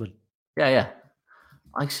Horsemen. Yeah.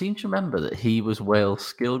 I seem to remember that he was Wales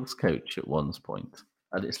skills coach at one point,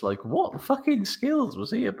 and it's like, what fucking skills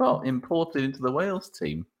was he about imported into the Wales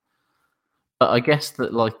team? But I guess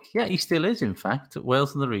that, he still is. In fact, at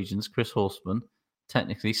Wales and the Regions, Chris Horseman,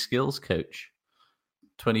 technically skills coach,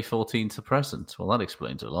 2014 to present. Well, that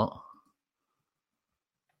explains a lot.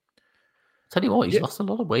 Tell you what, he's lost a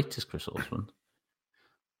lot of weight as Chris Horseman.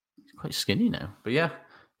 He's quite skinny now. But yeah,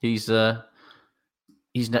 he's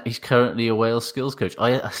He's currently a Wales skills coach. I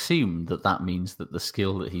assume that means that the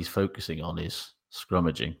skill that he's focusing on is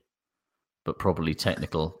scrummaging, but probably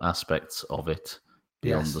technical aspects of it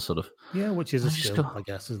beyond the sort of... Yeah, which is a skill, I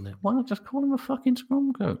guess, isn't it? Why not just call him a fucking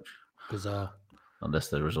scrum coach? Bizarre. Unless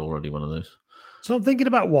there is already one of those. So I'm thinking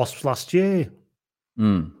about Wasps last year.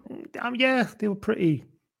 Yeah, they were pretty...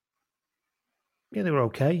 Yeah, they were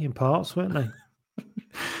okay in parts, weren't they?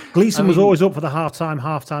 Gleeson was always up for the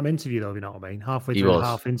halftime interview, though, you know what I mean? Halfway through the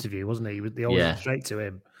half interview, wasn't he? They always went straight to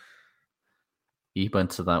him. He went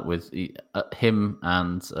to that with him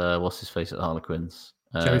and what's his face at Harlequins?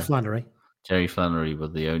 Jerry Flannery. Jerry Flannery were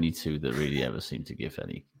the only two that really ever seemed to give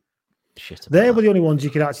any shit about They were the only ones you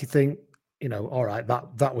could actually think, all right,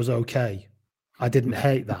 that was okay. I didn't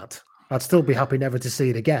hate that. I'd still be happy never to see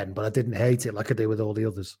it again, but I didn't hate it like I did with all the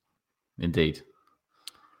others. Indeed.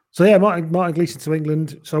 So, yeah, Martin Gleeson to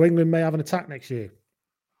England. So England may have an attack next year.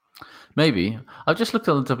 Maybe. I've just looked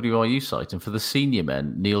on the WRU site, and for the senior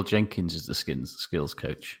men, Neil Jenkins is the skills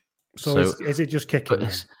coach. So is it just kicking?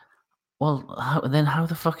 Well, how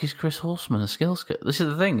the fuck is Chris Horseman a skills coach? This is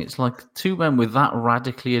the thing. It's like two men with that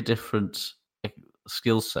radically a different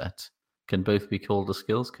skill set can both be called a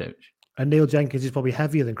skills coach. And Neil Jenkins is probably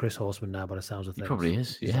heavier than Chris Horseman now, by the sounds of things. He probably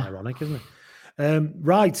is, yeah. It's ironic, isn't it?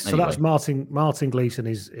 Right, so anyway. That's Martin Gleeson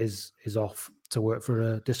is off to work for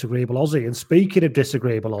a disagreeable Aussie. And speaking of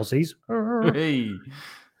disagreeable Aussies,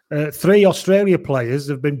 3 Australia players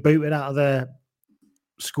have been booted out of their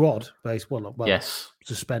squad. Yes,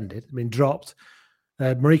 suspended. I mean, dropped.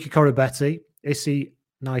 Marika Koroibete, Issy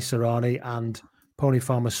Naisarani, and Pony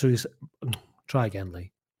Farmasusi. Try again,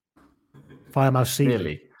 Lee. Farmasusi.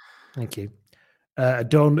 Really? Thank you. Are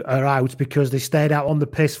out because they stayed out on the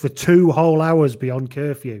piss for 2 whole hours beyond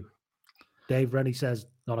curfew. Dave Rennie says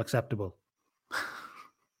not acceptable.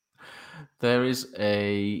 There is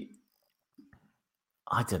I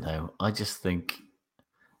don't know. I just think,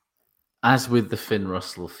 as with the Finn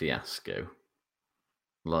Russell fiasco,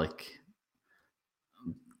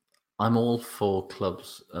 I'm all for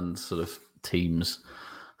clubs and sort of teams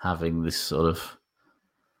having this sort of,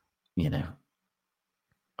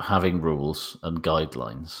 having rules and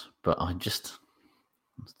guidelines, but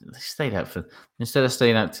they stayed out instead of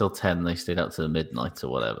staying out till 10, they stayed out till midnight or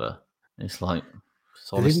whatever. It's like,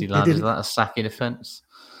 honestly, lad, is that a sacking offence?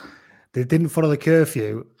 They didn't follow the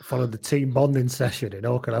curfew, followed the team bonding session in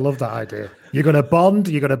Auckland. I love that idea. You're going to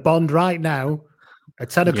bond right now. At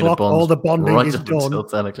 10 o'clock, all the bonding is done. Until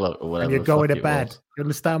 10 o'clock or whatever. And you're going to bed. You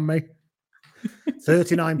understand me?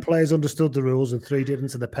 39 players understood the rules and 3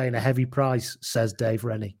 didn't, and they're paying a heavy price, says Dave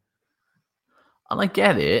Rennie. And I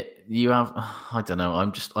get it. You have, I don't know.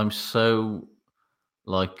 I'm so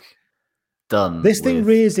done. This thing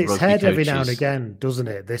rears its head every now and again, doesn't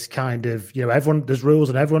it? This kind of, everyone, there's rules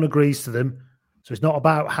and everyone agrees to them. So it's not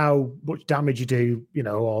about how much damage you do,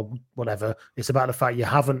 or whatever. It's about the fact you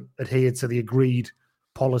haven't adhered to the agreed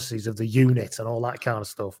policies of the unit and all that kind of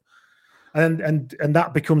stuff. And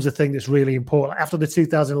that becomes a thing that's really important. After the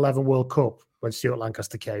 2011 World Cup, when Stuart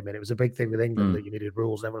Lancaster came in, it was a big thing with England that you needed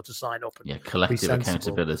rules and everyone to sign up. And collective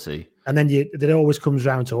accountability. And then it always comes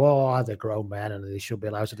down to, they're grown men and they should be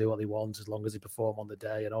allowed to do what they want as long as they perform on the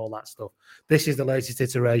day and all that stuff. This is the latest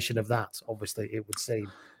iteration of that, obviously, it would seem.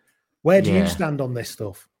 Where do you stand on this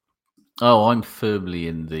stuff? Oh, I'm firmly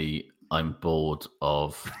in I'm bored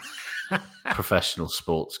of professional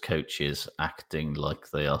sports coaches acting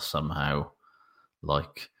like they are somehow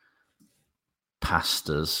like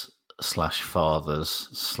pastors /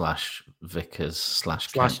 fathers / vicars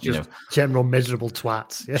 / general miserable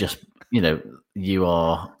twats. Yeah. Just,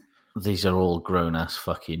 these are all grown ass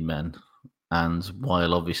fucking men. And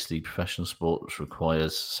while obviously professional sports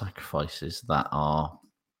requires sacrifices that are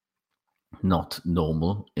not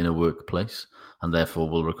normal in a workplace and therefore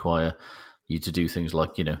will require you to do things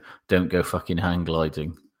like, don't go fucking hang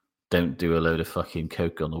gliding, don't do a load of fucking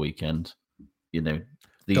coke on the weekend, don't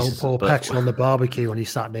pour petrol on the barbecue when you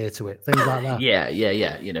sat near to it, things like that.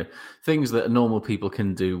 Yeah. Things that normal people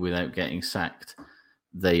can do without getting sacked,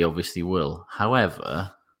 they obviously will.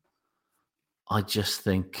 However, I just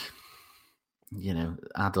think,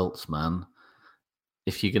 adults, man,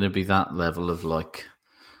 if you're going to be that level of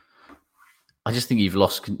I just think you've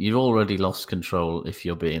already lost control if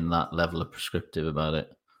you're being that level of prescriptive about it.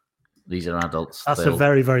 These are adults. That's a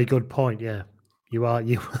very, very good point. Yeah, you are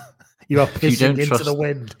pissing into the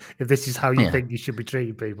wind if this is how you think you should be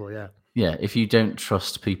treating people. Yeah. Yeah, if you don't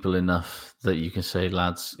trust people enough that you can say,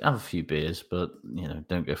 lads, have a few beers, but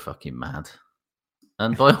don't go fucking mad.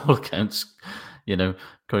 And by all accounts,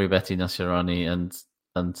 Koroibete, Naisarani,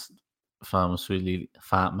 and Farmasuili,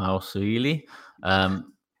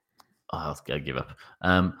 I'll give up.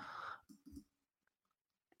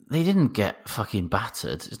 They didn't get fucking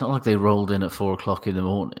battered. It's not like they rolled in at 4:00 in the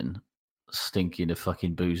morning, stinking of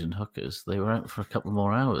fucking booze and hookers. They were out for a couple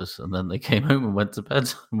more hours, and then they came home and went to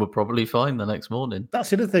bed and were probably fine the next morning. That's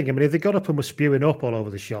the other thing. I mean, if they got up and were spewing up all over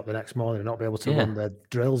the shop the next morning and not be able to run their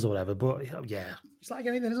drills or whatever, but yeah, it's like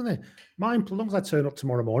anything, isn't it? As long as I turn up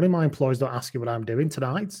tomorrow morning, my employees don't ask you what I'm doing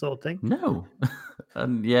tonight, sort of thing. No.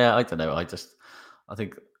 And yeah, I don't know. I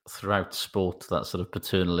think throughout sport, that sort of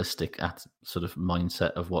paternalistic sort of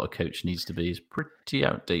mindset of what a coach needs to be is pretty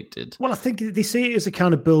outdated. Well, I think they see it as a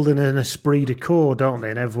kind of building an esprit de corps, don't they?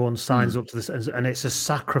 And everyone signs up to this, and it's a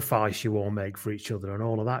sacrifice you all make for each other and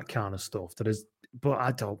all of that kind of stuff. But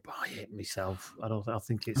I don't buy it myself. I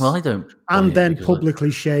think it's... Well, I don't. And then publicly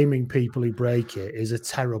shaming people who break it is a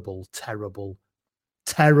terrible, terrible,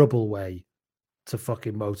 terrible way to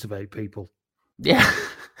fucking motivate people. Yeah.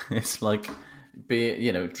 It's like...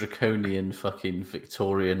 draconian fucking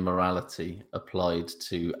Victorian morality applied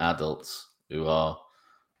to adults who are,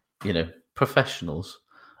 professionals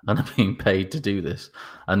and are being paid to do this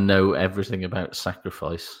and know everything about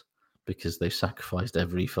sacrifice because they've sacrificed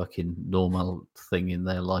every fucking normal thing in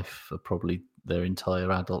their life for probably their entire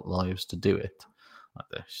adult lives to do it. I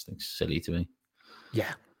just think it's silly to me.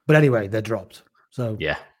 Yeah. But anyway, they're dropped. So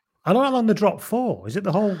yeah. I don't know how long they're dropped for. Is it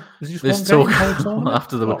the whole? Is it just there's one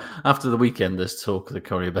talk after the weekend. There's talk that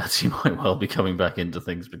Coryabatti might well be coming back into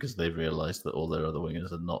things because they've realised that all their other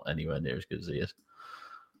wingers are not anywhere near as good as he is.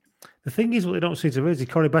 The thing is, what they don't seem to realize is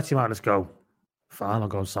Coryabatti might just go, "Fine, I'll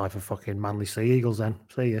go and sign for fucking Manly Sea Eagles then.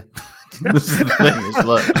 See you." This is the thing. It's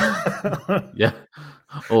like, yeah.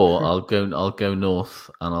 Or I'll go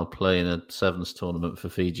north and I'll play in a sevens tournament for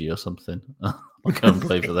Fiji or something. I'll go and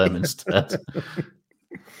play for them instead.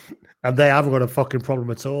 And they haven't got a fucking problem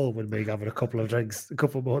at all with me having a couple more drinks.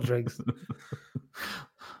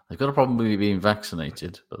 They've got a problem with me being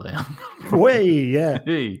vaccinated, but they haven't. Way, yeah.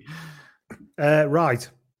 Right.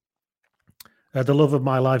 The love of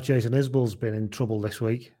my life, Jason Isbell's been in trouble this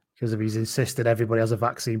week because he's insisted everybody has a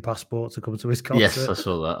vaccine passport to come to his concert. Yes, I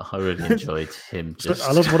saw that. I really enjoyed him.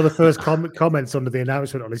 I love one of the first comments under the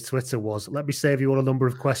announcement on his Twitter was, "Let me save you all a number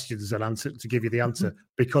of questions and answer to give you the answer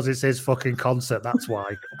because it's his fucking concert. That's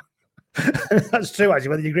why." That's true, actually.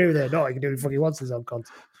 Whether you agree with it or not, he can do what he fucking wants his own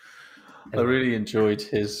content. Anyway. I really enjoyed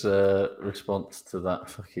his response to that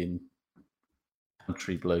fucking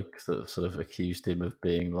country bloke that sort of accused him of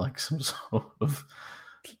being like some sort of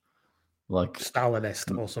like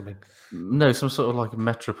Stalinist or something. No, some sort of like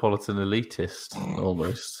metropolitan elitist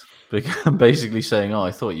almost. Basically saying, "Oh,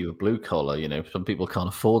 I thought you were blue collar. Some people can't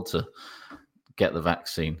afford to get the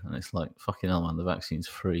vaccine," and it's like, "Fucking hell, man, the vaccine's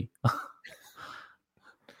free."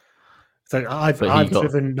 So I've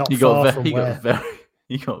driven not far from where...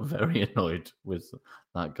 He got very annoyed with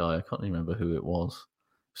that guy. I can't remember who it was.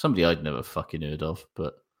 Somebody I'd never fucking heard of,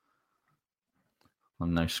 but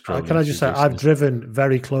I'm now scrolling. Can I just say, I've driven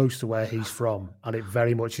very close to where he's from, and it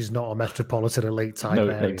very much is not a metropolitan elite type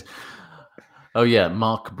area. Oh yeah,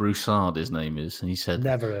 Mark Broussard, his name is, and he said,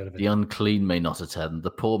 "Never heard of it. The unclean may not attend,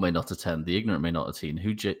 the poor may not attend, the ignorant may not attend.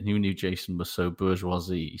 Who knew Jason was so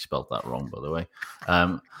bourgeoisie?" He spelled that wrong, by the way.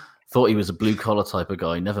 Thought he was a blue collar type of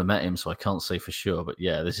guy. Never met him, so I can't say for sure. But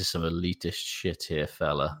yeah, this is some elitist shit here,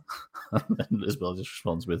 fella. And then Isbell just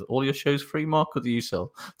responds with, "All your shows free, Mark, or do you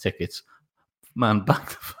sell tickets? Man,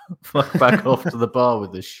 back off to the bar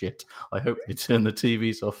with this shit. I hope they turn the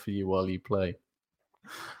TVs off for you while you play."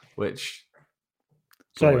 Which,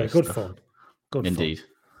 so anyway, good fun. Good indeed.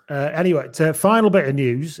 Fun. Anyway, final bit of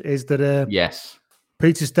news is that yes,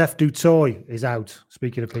 Pieter-Steph du Toit is out.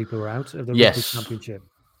 Speaking of people who are out of the Rugby Championship.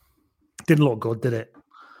 Didn't look good, did it?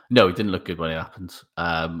 No, it didn't look good when it happened.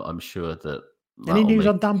 I'm sure that... Any news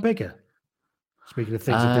on Dan Biggar? Speaking of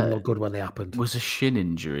things that didn't look good when they happened. Was a shin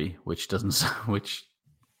injury, which didn't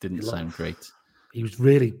sound great. He was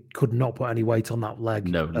really could not put any weight on that leg.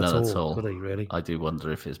 No, none at all. Could he, really? I do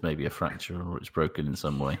wonder if it's maybe a fracture or it's broken in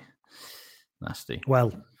some way. Nasty.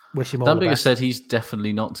 Well, wish him all the best. Dan Biggar said he's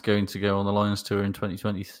definitely not going to go on the Lions tour in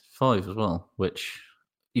 2025 as well, which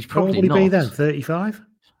he's probably not. What would he be then, 35?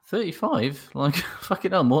 35? Like,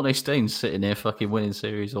 fucking hell, Mornay Staines sitting here fucking winning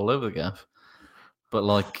series all over the gaff. But,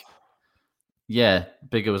 like, yeah,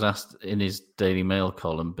 Biggar was asked in his Daily Mail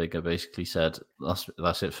column, Biggar basically said,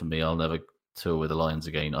 that's it for me. I'll never tour with the Lions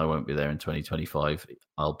again. I won't be there in 2025.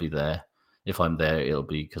 I'll be there. If I'm there, it'll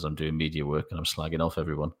be because I'm doing media work and I'm slagging off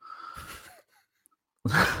everyone.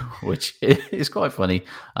 Which is quite funny.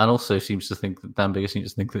 And also seems to think that Dan Biggar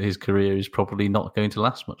seems to think that his career is probably not going to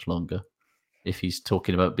last much longer. If he's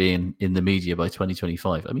talking about being in the media by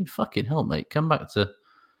 2025. I mean, fucking hell, mate. Come back to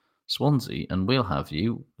Swansea, and we'll have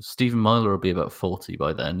you. Stephen Myler will be about 40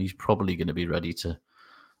 by then. He's probably going to be ready to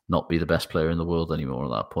not be the best player in the world anymore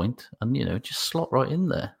at that point. And, just slot right in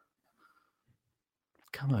there.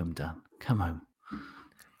 Come home, Dan. Come home.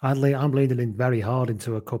 I'm leaning in very hard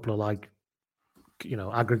into a couple of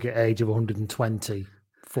aggregate age of 120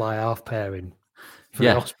 fly half pairing for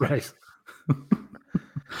the Ospreys. I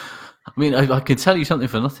mean, I can tell you something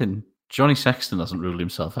for nothing. Johnny Sexton hasn't ruled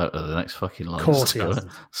himself out of the next fucking line. Of course he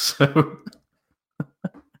hasn't. So,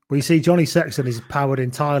 we see Johnny Sexton is powered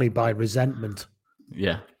entirely by resentment.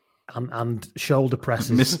 Yeah. And shoulder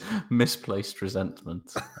presses. Misplaced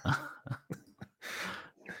resentment.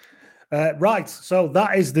 Right. So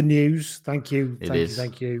that is the news. Thank you.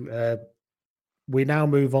 Thank you. We now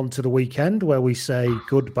move on to the weekend where we say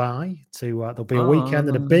goodbye to, there'll be a weekend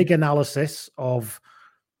and a big analysis of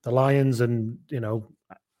the Lions and,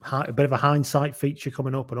 a bit of a hindsight feature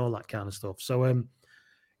coming up and all that kind of stuff. So,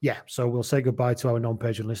 so we'll say goodbye to our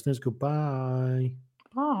non-Patreon listeners. Goodbye.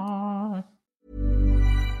 Bye.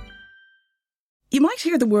 You might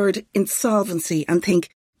hear the word insolvency and think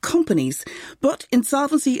companies, but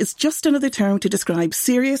insolvency is just another term to describe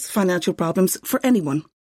serious financial problems for anyone.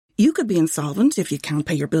 You could be insolvent if you can't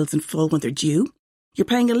pay your bills in full when they're due. You're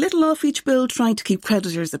paying a little off each bill trying to keep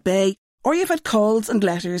creditors at bay, or you've had calls and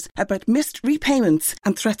letters about missed repayments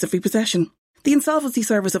and threats of repossession. The Insolvency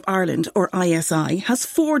Service of Ireland, or ISI, has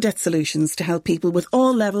 4 debt solutions to help people with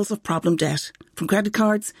all levels of problem debt, from credit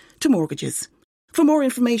cards to mortgages. For more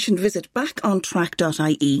information, visit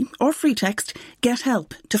backontrack.ie or free text GET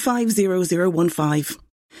HELP to 50015.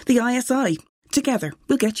 The ISI. Together,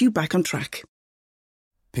 we'll get you back on track.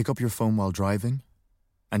 Pick up your phone while driving,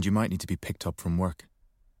 and you might need to be picked up from work.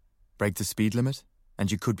 Break the speed limit,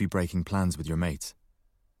 and you could be breaking plans with your mates.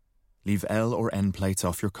 Leave L or N plates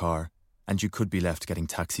off your car, and you could be left getting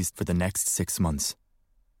taxis for the next 6 months.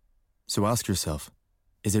 So ask yourself,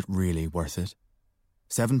 is it really worth it?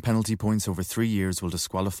 7 penalty points over 3 years will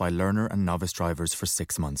disqualify learner and novice drivers for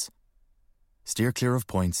 6 months. Steer clear of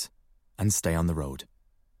points and stay on the road.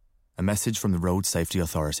 A message from the Road Safety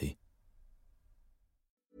Authority.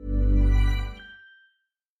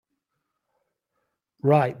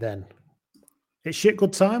 Right then. It's shit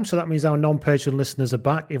good time, so that means our non-Patreon listeners are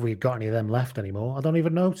back, if we've got any of them left anymore. I don't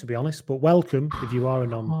even know, to be honest, but welcome if you are a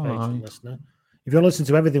non-Patreon listener. If you're listening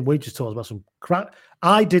to everything we just talked about, some crap.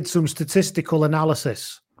 I did some statistical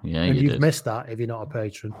analysis. Yeah, and you've missed that if you're not a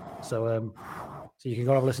patron. So you can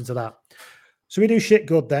go have a listen to that. So we do shit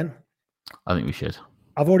good then. I think we should.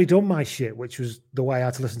 I've already done my shit, which was the way I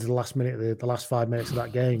had to listen to the last minute, the last 5 minutes of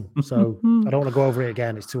that game. So I don't want to go over it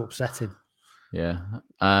again. It's too upsetting. Yeah.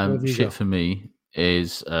 Shit for me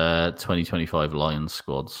is 2025 Lions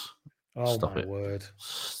squads. Oh, Stop my it. word.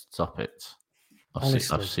 Stop it.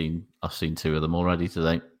 Honestly. I've seen 2 of them already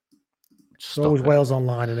today. There's always Wales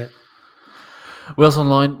Online in it. Wales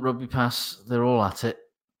Online, Rugby Pass, they're all at it.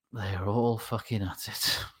 They're all fucking at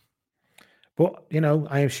it. But,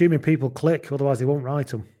 I'm assuming people click, otherwise they won't write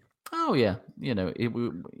them. Oh yeah,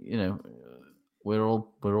 we're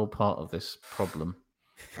all part of this problem.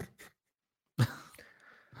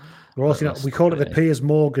 We're also, we call it the Piers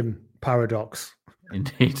Morgan paradox.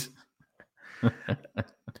 Indeed.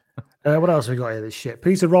 What else have we got here? This shit.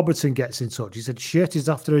 Peter Robertson gets in touch. He said, shit is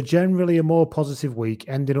after a generally a more positive week,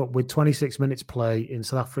 ending up with 26 minutes play in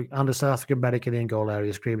South Africa and a South African medic in the in-goal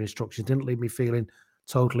area screaming instructions. Didn't leave me feeling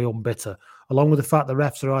totally unbitter. Along with the fact that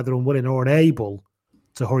refs are either unwilling or unable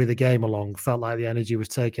to hurry the game along, felt like the energy was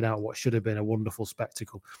taken out of what should have been a wonderful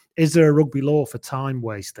spectacle. Is there a rugby law for time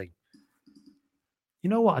wasting? You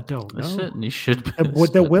know what? I don't know. There certainly should be.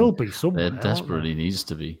 There will be somewhere. There desperately needs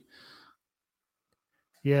to be.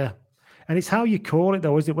 Yeah. And it's how you call it,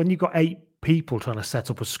 though, is it? When you've got 8 people trying to set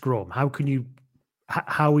up a scrum, how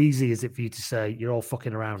easy is it for you to say, you're all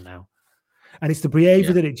fucking around now? And it's the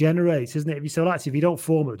behaviour that it generates, isn't it? If you say, if you don't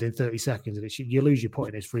form it within 30 seconds, and you lose your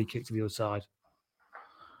point, it's free kick to the other side.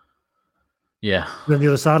 Yeah. Then the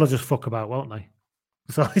other side will just fuck about, won't they?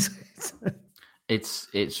 So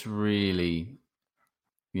it's really,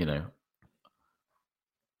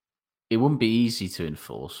 it wouldn't be easy to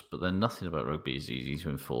enforce, but then nothing about rugby is easy to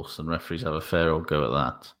enforce, and referees have a fair old go at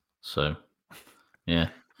that. So, yeah.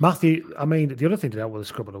 Matthew, the other thing to deal with the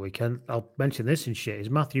scrum on the weekend, I'll mention this and shit, is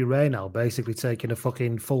Matthew Reynal basically taking a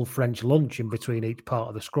fucking full French lunch in between each part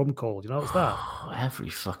of the scrum call. Do you know what's that? Every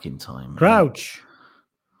fucking time. Crouch.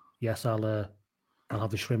 Yes, I'll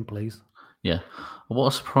have the shrimp, please. Yeah. What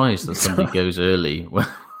a surprise that somebody goes early.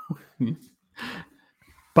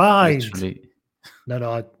 Bind. Literally.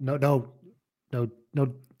 No,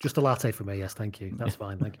 just a latte for me. Yes, thank you. That's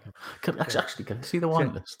fine. Thank you. Can I see the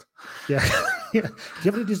wine list? Yeah. Yeah. Do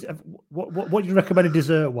you have any what do you recommend in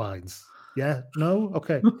dessert wines? Yeah, no,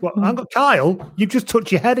 okay. Well, hang on, Kyle, you just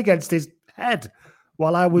touched your head against his head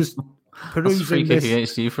while I was perusing free this. kick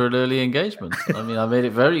against you for an early engagement. I mean, I made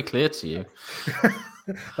it very clear to you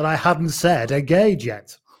that I hadn't said engage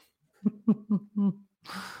yet.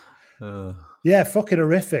 Yeah, fucking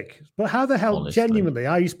horrific. But how the hell, honestly, genuinely,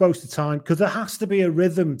 are you supposed to time? Because there has to be a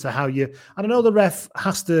rhythm to how you. And I know the ref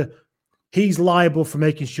has to. He's liable for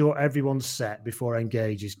making sure everyone's set before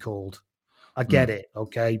engage is called. I get it,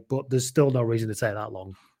 okay, but there's still no reason to take that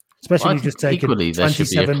long, especially when you've just taken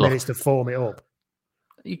 27 minutes to form it up.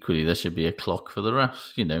 Equally, there should be a clock for the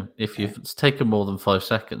refs. You know, if it's taken more than 5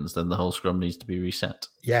 seconds, then the whole scrum needs to be reset.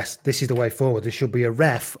 Yes, this is the way forward. There should be a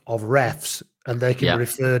ref of refs, and they can be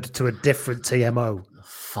referred to a different TMO.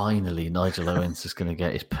 Finally, Nigel Owens is going to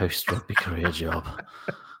get his post-rugby career job.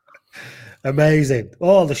 Amazing.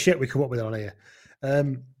 All the shit we come up with on here.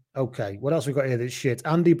 Okay, what else we got here that's shit?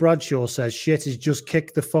 Andy Bradshaw says shit is just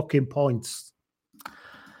kick the fucking points.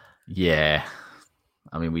 Yeah.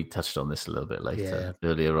 I mean, we touched on this a little bit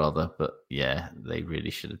earlier, but yeah, they really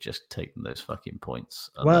should have just taken those fucking points.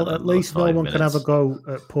 Well, at least no one can have a go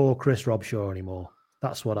at poor Chris Robshaw anymore.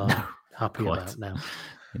 That's what I'm happy about now.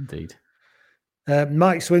 Indeed.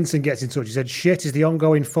 Mike Swinson gets in touch. He said, shit is the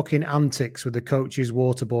ongoing fucking antics with the coaches,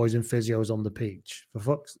 water boys and physios on the pitch.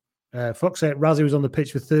 For fuck's sake, Razzie was on the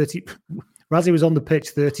pitch for 30... Razzie was on the pitch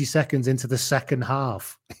 30 seconds into the second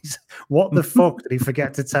half. What the fuck did he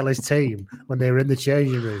forget to tell his team when they were in the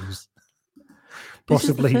changing rooms?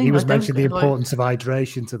 Possibly he was mentioning the importance of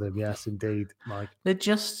hydration to them. Yes, indeed, Mike. They're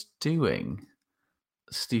just doing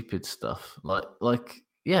stupid stuff. Like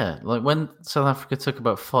when South Africa took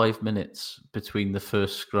about 5 minutes between the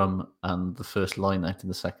first scrum and the first line out in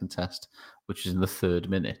the second test, which is in the 3rd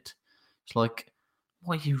minute. It's like,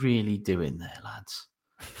 what are you really doing there, lads?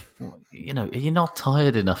 You know, are you not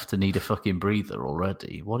tired enough to need a fucking breather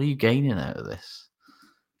already? What are you gaining out of this?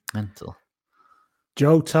 Mental.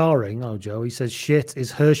 Joe Tarring, he says shit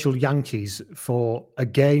is Herschel Yankees for a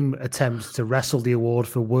game attempt to wrestle the award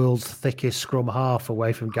for world's thickest scrum half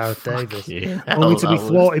away from Gareth Davis. Only to be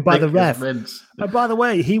thwarted by the ref. And by the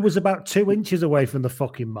way, he was about 2 inches away from the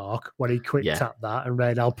fucking mark when he quick tapped that and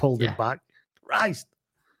Reynal pulled him back. Christ.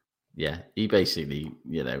 Yeah, he basically,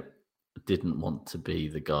 didn't want to be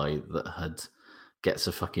the guy that gets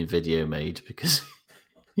a fucking video made because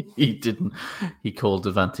he called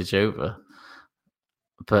advantage over.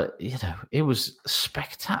 But, it was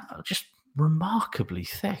spectacular, just remarkably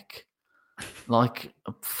thick. Like,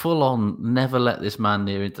 full on, never let this man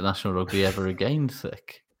near international rugby ever again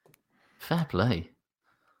thick. Fair play.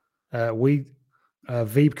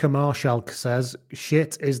 Vibka Marshall says,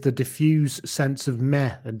 shit is the diffuse sense of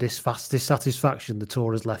meh and dissatisfaction the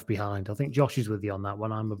tour has left behind. I think Josh is with you on that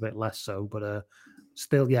one. I'm a bit less so, but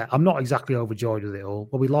still, I'm not exactly overjoyed with it all.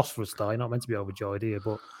 Well, we lost for a start. You're not meant to be overjoyed here,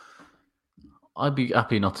 but I'd be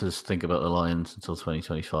happy not to think about the Lions until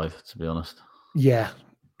 2025, to be honest. Yeah.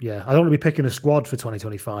 I don't want to be picking a squad for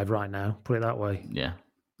 2025 right now, put it that way. Yeah.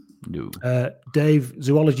 No. Dave,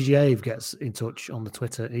 Zoology Dave gets in touch on the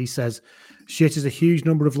Twitter. He says, shit is a huge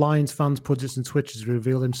number of Lions fans, pundits and Twitchers who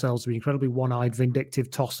reveal themselves to be incredibly one-eyed, vindictive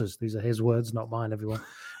tossers. These are his words, not mine, everyone.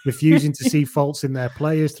 Refusing to see faults in their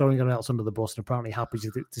players, throwing everyone else under the bus, and apparently happy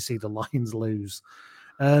to see the Lions lose.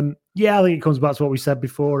 I think it comes back to what we said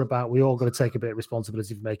before about we all got to take a bit of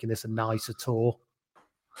responsibility for making this a nicer tour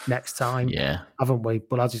next time, haven't we?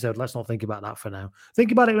 But as you said, let's not think about that for now.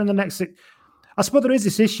 Think about it in the next... I suppose there is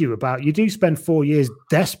this issue about you do spend 4 years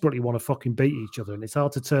desperately want to fucking beat each other, and it's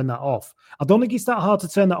hard to turn that off. I don't think it's that hard to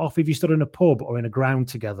turn that off if you stood in a pub or in a ground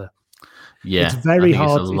together. Yeah, it's very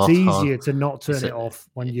hard. It's easier to not turn it off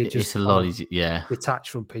when you're just it's a lot easier. Yeah,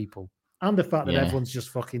 detached from people, and the fact that everyone's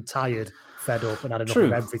just fucking tired, fed up, and had enough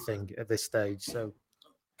of everything at this stage. So,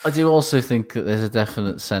 I do also think that there's a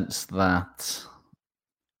definite sense that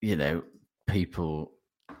people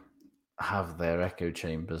have their echo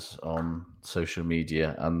chambers on social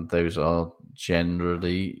media, and those are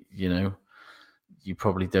generally, you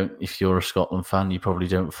probably don't, if you're a Scotland fan, you probably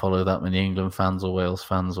don't follow that many England fans or Wales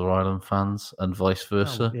fans or Ireland fans, and vice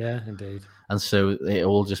versa. Yeah, indeed. And so it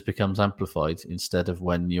all just becomes amplified instead of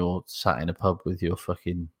when you're sat in a pub with your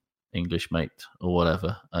fucking English mate or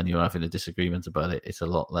whatever, and you're having a disagreement about it. It's a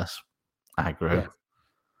lot less aggro.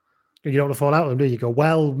 Yeah. You don't want to fall out with them, do you? Go,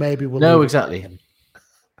 well, maybe we'll... No, exactly.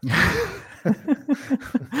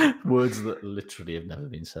 Words that literally have never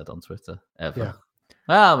been said on Twitter ever.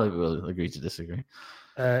 Maybe we'll agree to disagree.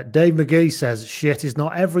 Dave McGee says, "Shit is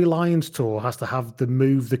not every Lions tour has to have the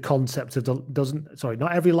move the concept of the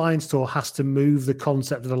not every Lions tour has to move the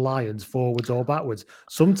concept of the Lions forwards or backwards.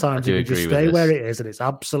 Sometimes you can just stay where it is, and it's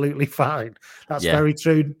absolutely fine." That's very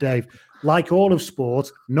true, Dave. Like all of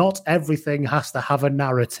sport, not everything has to have a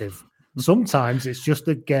narrative. Sometimes it's just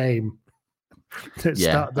a game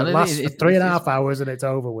that lasts for 3.5 hours and it's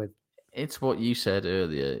over with. It's what you said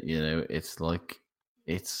earlier. It's like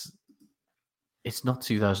it's not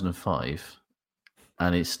 2005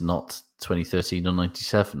 and it's not 2013 or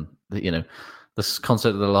 97. The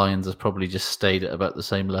concept of the Lions has probably just stayed at about the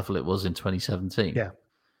same level it was in 2017. Yeah.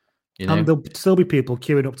 And there'll still be people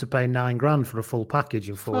queuing up to pay $9,000 for a full package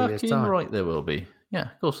in 4 years' time. Right, there will be. Yeah,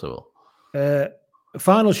 of course there will.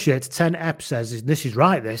 Final shit, 10ep says, this is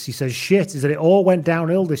right, he says, shit is that it all went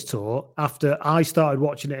downhill this tour after I started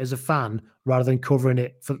watching it as a fan rather than covering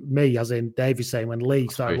it for me, as in Dave is saying, when Lee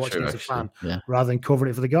started watching it as a fan rather than covering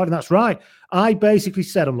it for the Guardian. That's right. I basically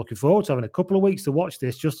said I'm looking forward to having a couple of weeks to watch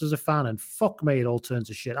this just as a fan, and fuck me, it all turns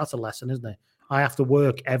to shit. That's a lesson, isn't it? I have to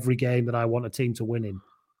work every game that I want a team to win in,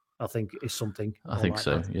 I think is something. I think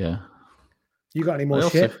so, that. Yeah. You got any more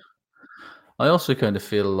shit? I also kind of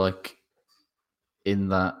feel like in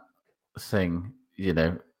that thing,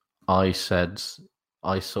 I said,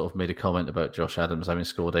 I sort of made a comment about Josh Adams having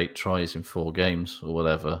scored 8 tries in 4 games or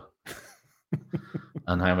whatever.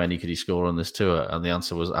 And how many could he score on this tour? And the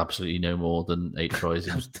answer was absolutely no more than 8 tries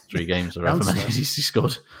in 3 games or however many he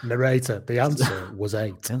scored. Narrator, the answer was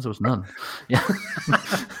 8. The answer was none. Yeah.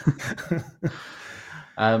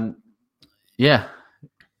 Yeah.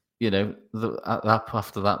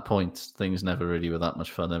 After that point, things never really were that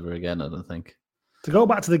much fun ever again, I don't think. To go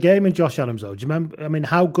back to the game in Josh Adams, though, do you remember? I mean,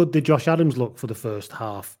 how good did Josh Adams look for the first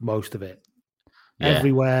half? Most of it,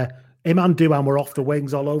 everywhere. Him and Duhan were off the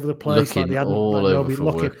wings all over the place, looking like they hadn't all over for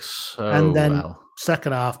work. So and then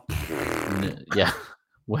second half,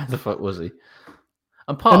 where the fuck was he?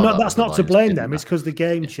 And that's not to blame them. It's because the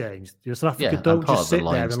game changed. South Africa don't just sit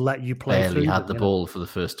there and let you play. Barely had the ball for the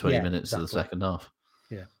first 20 minutes of the second half.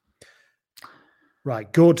 Yeah.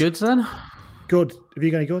 Right. Good. Goods then. Good. Have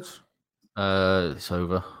you got any goods? It's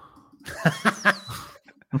over.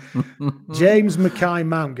 James Mackay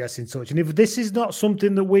Mount gets in touch, and if this is not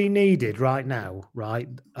something that we needed right now, right,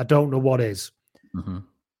 I don't know what is. Mm-hmm.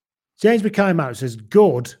 James Mackay Mount says,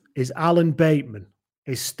 "Good is Alan Bateman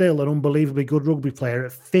is still an unbelievably good rugby player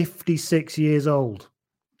at 56 years old.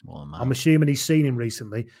 Oh, I'm assuming he's seen him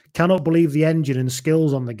recently. Cannot believe the engine and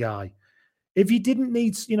skills on the guy. If you didn't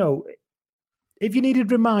need, if you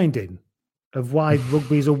needed reminding of why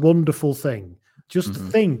rugby is a wonderful thing, just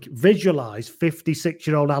visualize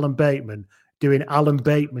 56-year-old Alan Bateman doing Alan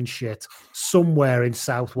Bateman shit somewhere in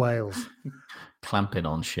South Wales. Clamping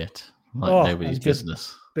on shit like nobody's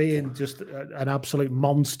business. Being just an absolute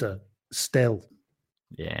monster still.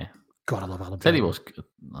 Yeah. God, I love Alan Bateman. Tell you what's good.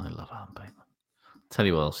 I love Alan Bateman. Tell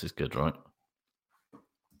you what else is good, right?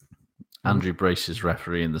 Andrew Brace is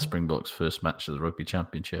referee in the Springboks' first match of the Rugby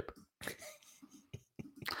Championship.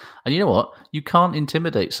 And you know what? You can't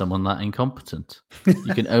intimidate someone that incompetent.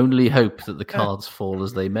 You can only hope that the cards fall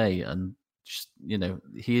as they may. And, just,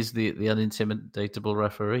 he is the unintimidatable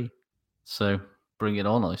referee. So bring it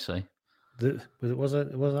on, I say. Was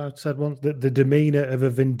I said once? The demeanour of a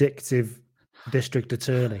vindictive district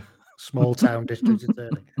attorney, small town district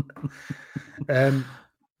attorney. And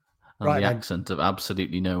the accent of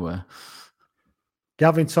absolutely nowhere.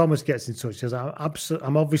 Gavin Thomas gets in touch. Says,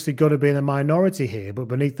 I'm obviously going to be in a minority here, but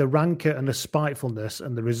beneath the rancor and the spitefulness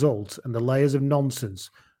and the result and the layers of nonsense,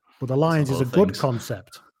 but the Lions is a good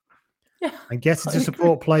concept. Yeah, and getting to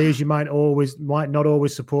support players you might not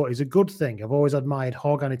always support is a good thing. I've always admired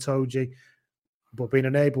Hogg and Itoje, but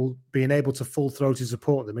being able to full-throated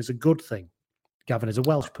support them is a good thing. Gavin is a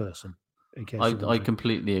Welsh person. I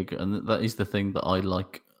completely agree, and that is the thing that I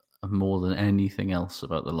like more than anything else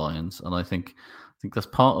about the Lions, and I think that's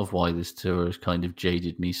part of why this tour has kind of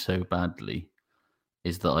jaded me so badly,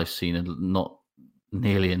 is that I've seen not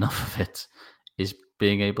nearly enough of it, is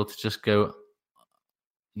being able to just go,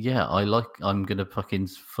 yeah, I'm going to fucking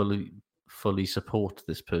fully support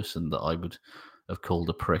this person that I would have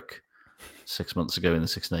called a prick 6 months ago in the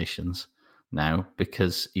Six Nations now,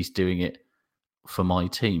 because he's doing it for my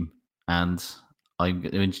team. And I've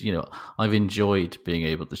enjoyed being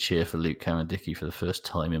able to cheer for Luke Cowan-Dickie for the first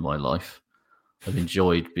time in my life. I've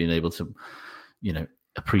enjoyed being able to,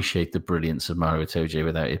 appreciate the brilliance of Maro Itoje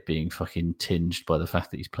without it being fucking tinged by the fact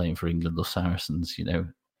that he's playing for England or Saracens.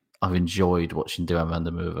 I've enjoyed watching Duhan van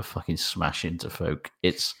der Merwe fucking smash into folk.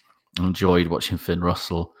 I've enjoyed watching Finn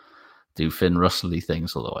Russell do Finn Russell-y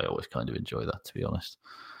things, although I always kind of enjoy that, to be honest.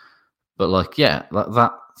 But like, yeah,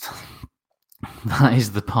 that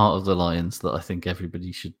is the part of the Lions that I think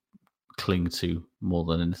everybody should cling to more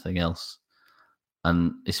than anything else.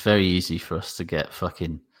 And it's very easy for us to get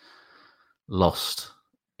fucking lost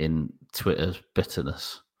in Twitter's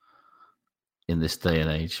bitterness in this day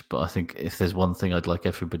and age. But I think if there's one thing I'd like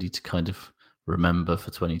everybody to kind of remember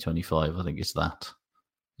for 2025, I think it's that.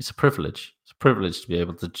 It's a privilege. It's a privilege to be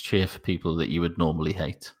able to cheer for people that you would normally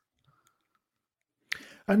hate.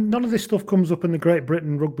 And none of this stuff comes up in the Great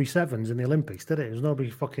Britain Rugby Sevens in the Olympics, did it? There's nobody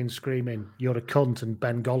fucking screaming, "You're a cunt," and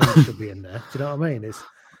Ben Gollins should be in there. Do you know what I mean?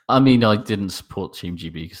 I mean, I didn't support Team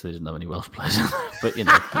GB because they didn't have any Welsh players, but you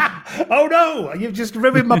know. Oh no! You've just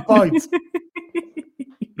ruined my point.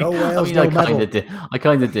 No Wales, I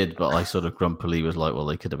kind of did, but I sort of grumpily was like, well,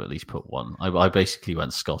 they could have at least put one. I basically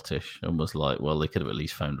went Scottish and was like, well, they could have at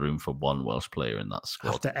least found room for one Welsh player in that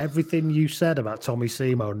squad. After everything you said about Tommy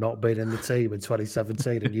Seymour not being in the team in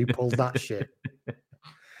 2017, and you pulled that shit.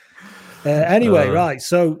 Anyway, right.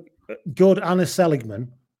 So, good Anna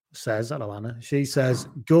Seligman says, hello, Anna. She says,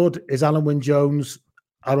 good is Alan Wynne-Jones.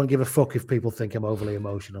 I don't give a fuck if people think I'm overly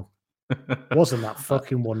emotional. Wasn't that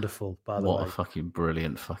fucking wonderful, by the way? What a fucking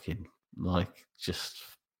brilliant fucking, like, just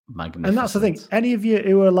magnificent. And that's the thing. Any of you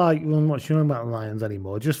who are like, well, I'm not sure about the Lions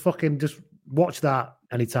anymore, just watch that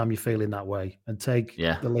anytime you're feeling that way and take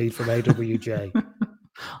the lead from AWJ.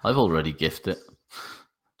 I've already gifted it.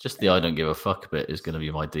 Just the I don't give a fuck bit is going to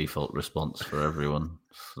be my default response for everyone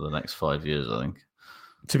for the next 5 years, I think.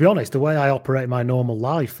 To be honest, the way I operate my normal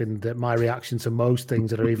life and my reaction to most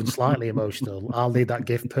things that are even slightly emotional, I'll need that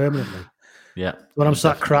gift permanently. Yeah. When I'm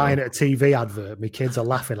sat crying at a TV advert, my kids are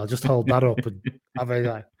laughing, I'll just hold that up and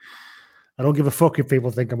I don't give a fuck if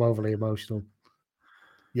people think I'm overly emotional.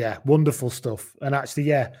 Yeah, wonderful stuff. And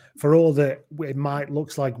actually, for all that it might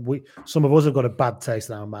looks like some of us have got a bad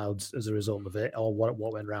taste in our mouths as a result of it, or what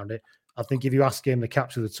went around it. I think if you ask him to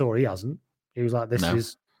capture the tour, he hasn't. He was like,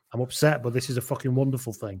 I'm upset, but this is a fucking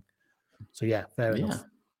wonderful thing. So, fair enough.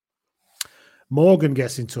 Morgan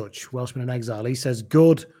gets in touch, Welshman in exile. He says,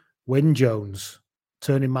 good Wynne-Jones,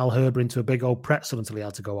 turning Malherbe into a big old pretzel until he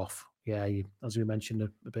had to go off. Yeah, as we mentioned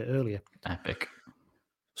a bit earlier. Epic.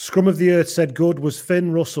 Scrum of the Earth said, good was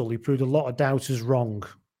Finn Russell. He proved a lot of doubters wrong.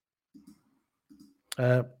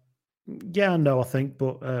 I think,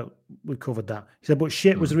 but we covered that. He said, but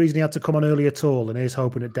shit was the reason he had to come on early at all, and he's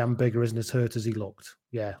hoping that Dan Biggar isn't as hurt as he looked.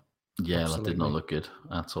 Yeah. Yeah, absolutely. That did not look good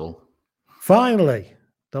at all. Finally,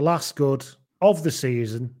 the last good of the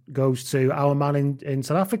season goes to our man in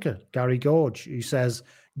South Africa, Gary Gorge, who says,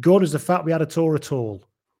 good is the fact we had a tour at all.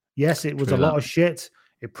 Yes, it was a lot of shit.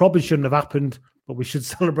 It probably shouldn't have happened, but we should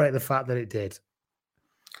celebrate the fact that it did.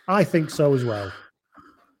 I think so as well.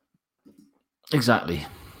 Exactly.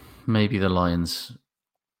 Maybe the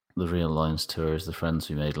real Lions tour is the friends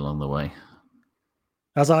we made along the way.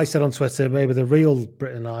 As I said on Twitter, maybe the real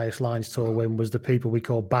Britain Irish Lions tour win was the people we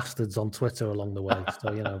call bastards on Twitter along the way.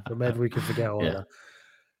 So, but maybe we can forget all of that.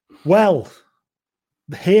 Well,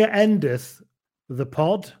 here endeth the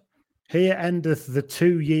pod. Here endeth the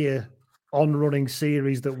 2-year on-running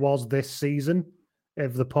series that was this season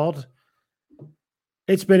of the pod.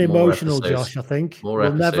 It's been emotional, Josh, I think. More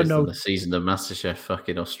episodes than the season of MasterChef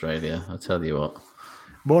fucking Australia, I tell you what.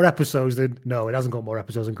 More episodes than... No, it hasn't got more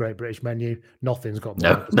episodes than Great British Menu. Nothing's got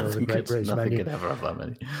more episodes than Great British Menu. Nothing could ever have that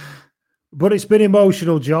many. But it's been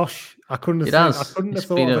emotional, Josh. I couldn't have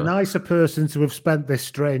thought of a nicer person to have spent this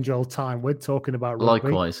strange old time with talking about rugby.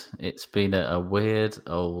 Likewise. It's been a weird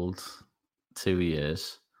old 2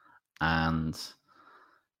 years. And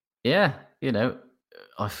I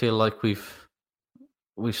feel like we've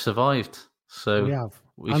survived. So we have.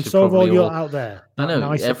 And so have all you out there. I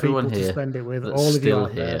know, everyone here to spend it with, all of you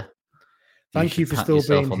out there. Thank you for still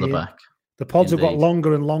being here. Back. The pods have got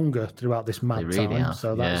longer and longer throughout this mad time.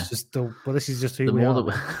 So that's just but this is just who we are.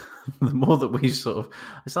 The more that we sort of...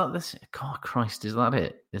 Is that this? God, Christ, is that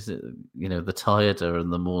it? Is it, the tireder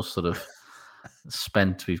and the more sort of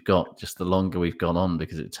spent we've got, just the longer we've gone on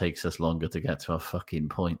because it takes us longer to get to our fucking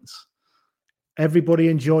points. Everybody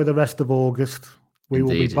enjoy the rest of August. We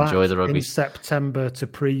will be back enjoy the rugby in September to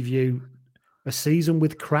preview a season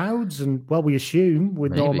with crowds and, we assume,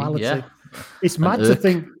 with normality. Yeah. It's mad to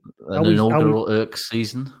think... An inaugural Irk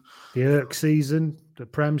season. The Irk season, the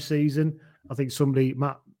Prem season. I think somebody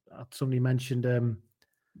mentioned...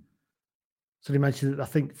 Somebody mentioned that I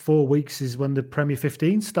think 4 weeks is when the Premier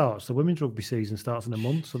 15 starts. The women's rugby season starts in a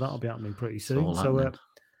month, so that'll be happening pretty soon. So,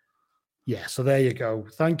 so there you go.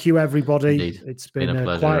 Thank you, everybody. Indeed. It's been a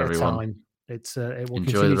pleasure, quite everyone. A time. It will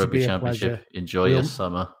enjoy the rugby championship. Enjoy your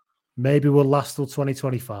summer. Maybe we'll last till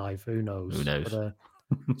 2025. Who knows? Who knows?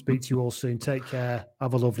 But, speak to you all soon. Take care.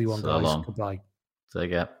 Have a lovely one, So guys. long. Goodbye.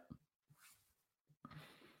 Take care.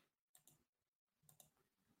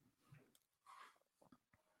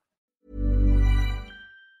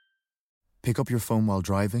 Pick up your phone while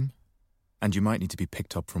driving, and you might need to be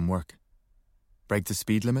picked up from work. Break the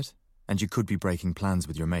speed limit, and you could be breaking plans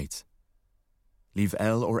with your mates. Leave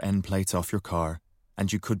L or N plates off your car,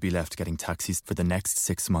 and you could be left getting taxis for the next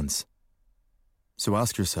 6 months. So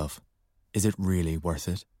ask yourself, is it really worth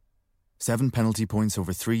it? 7 penalty points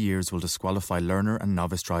over 3 years will disqualify learner and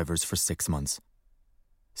novice drivers for 6 months.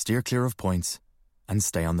 Steer clear of points and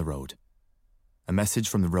stay on the road. A message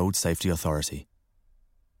from the Road Safety Authority.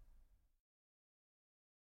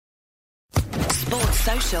 Sports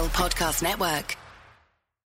Social Podcast Network.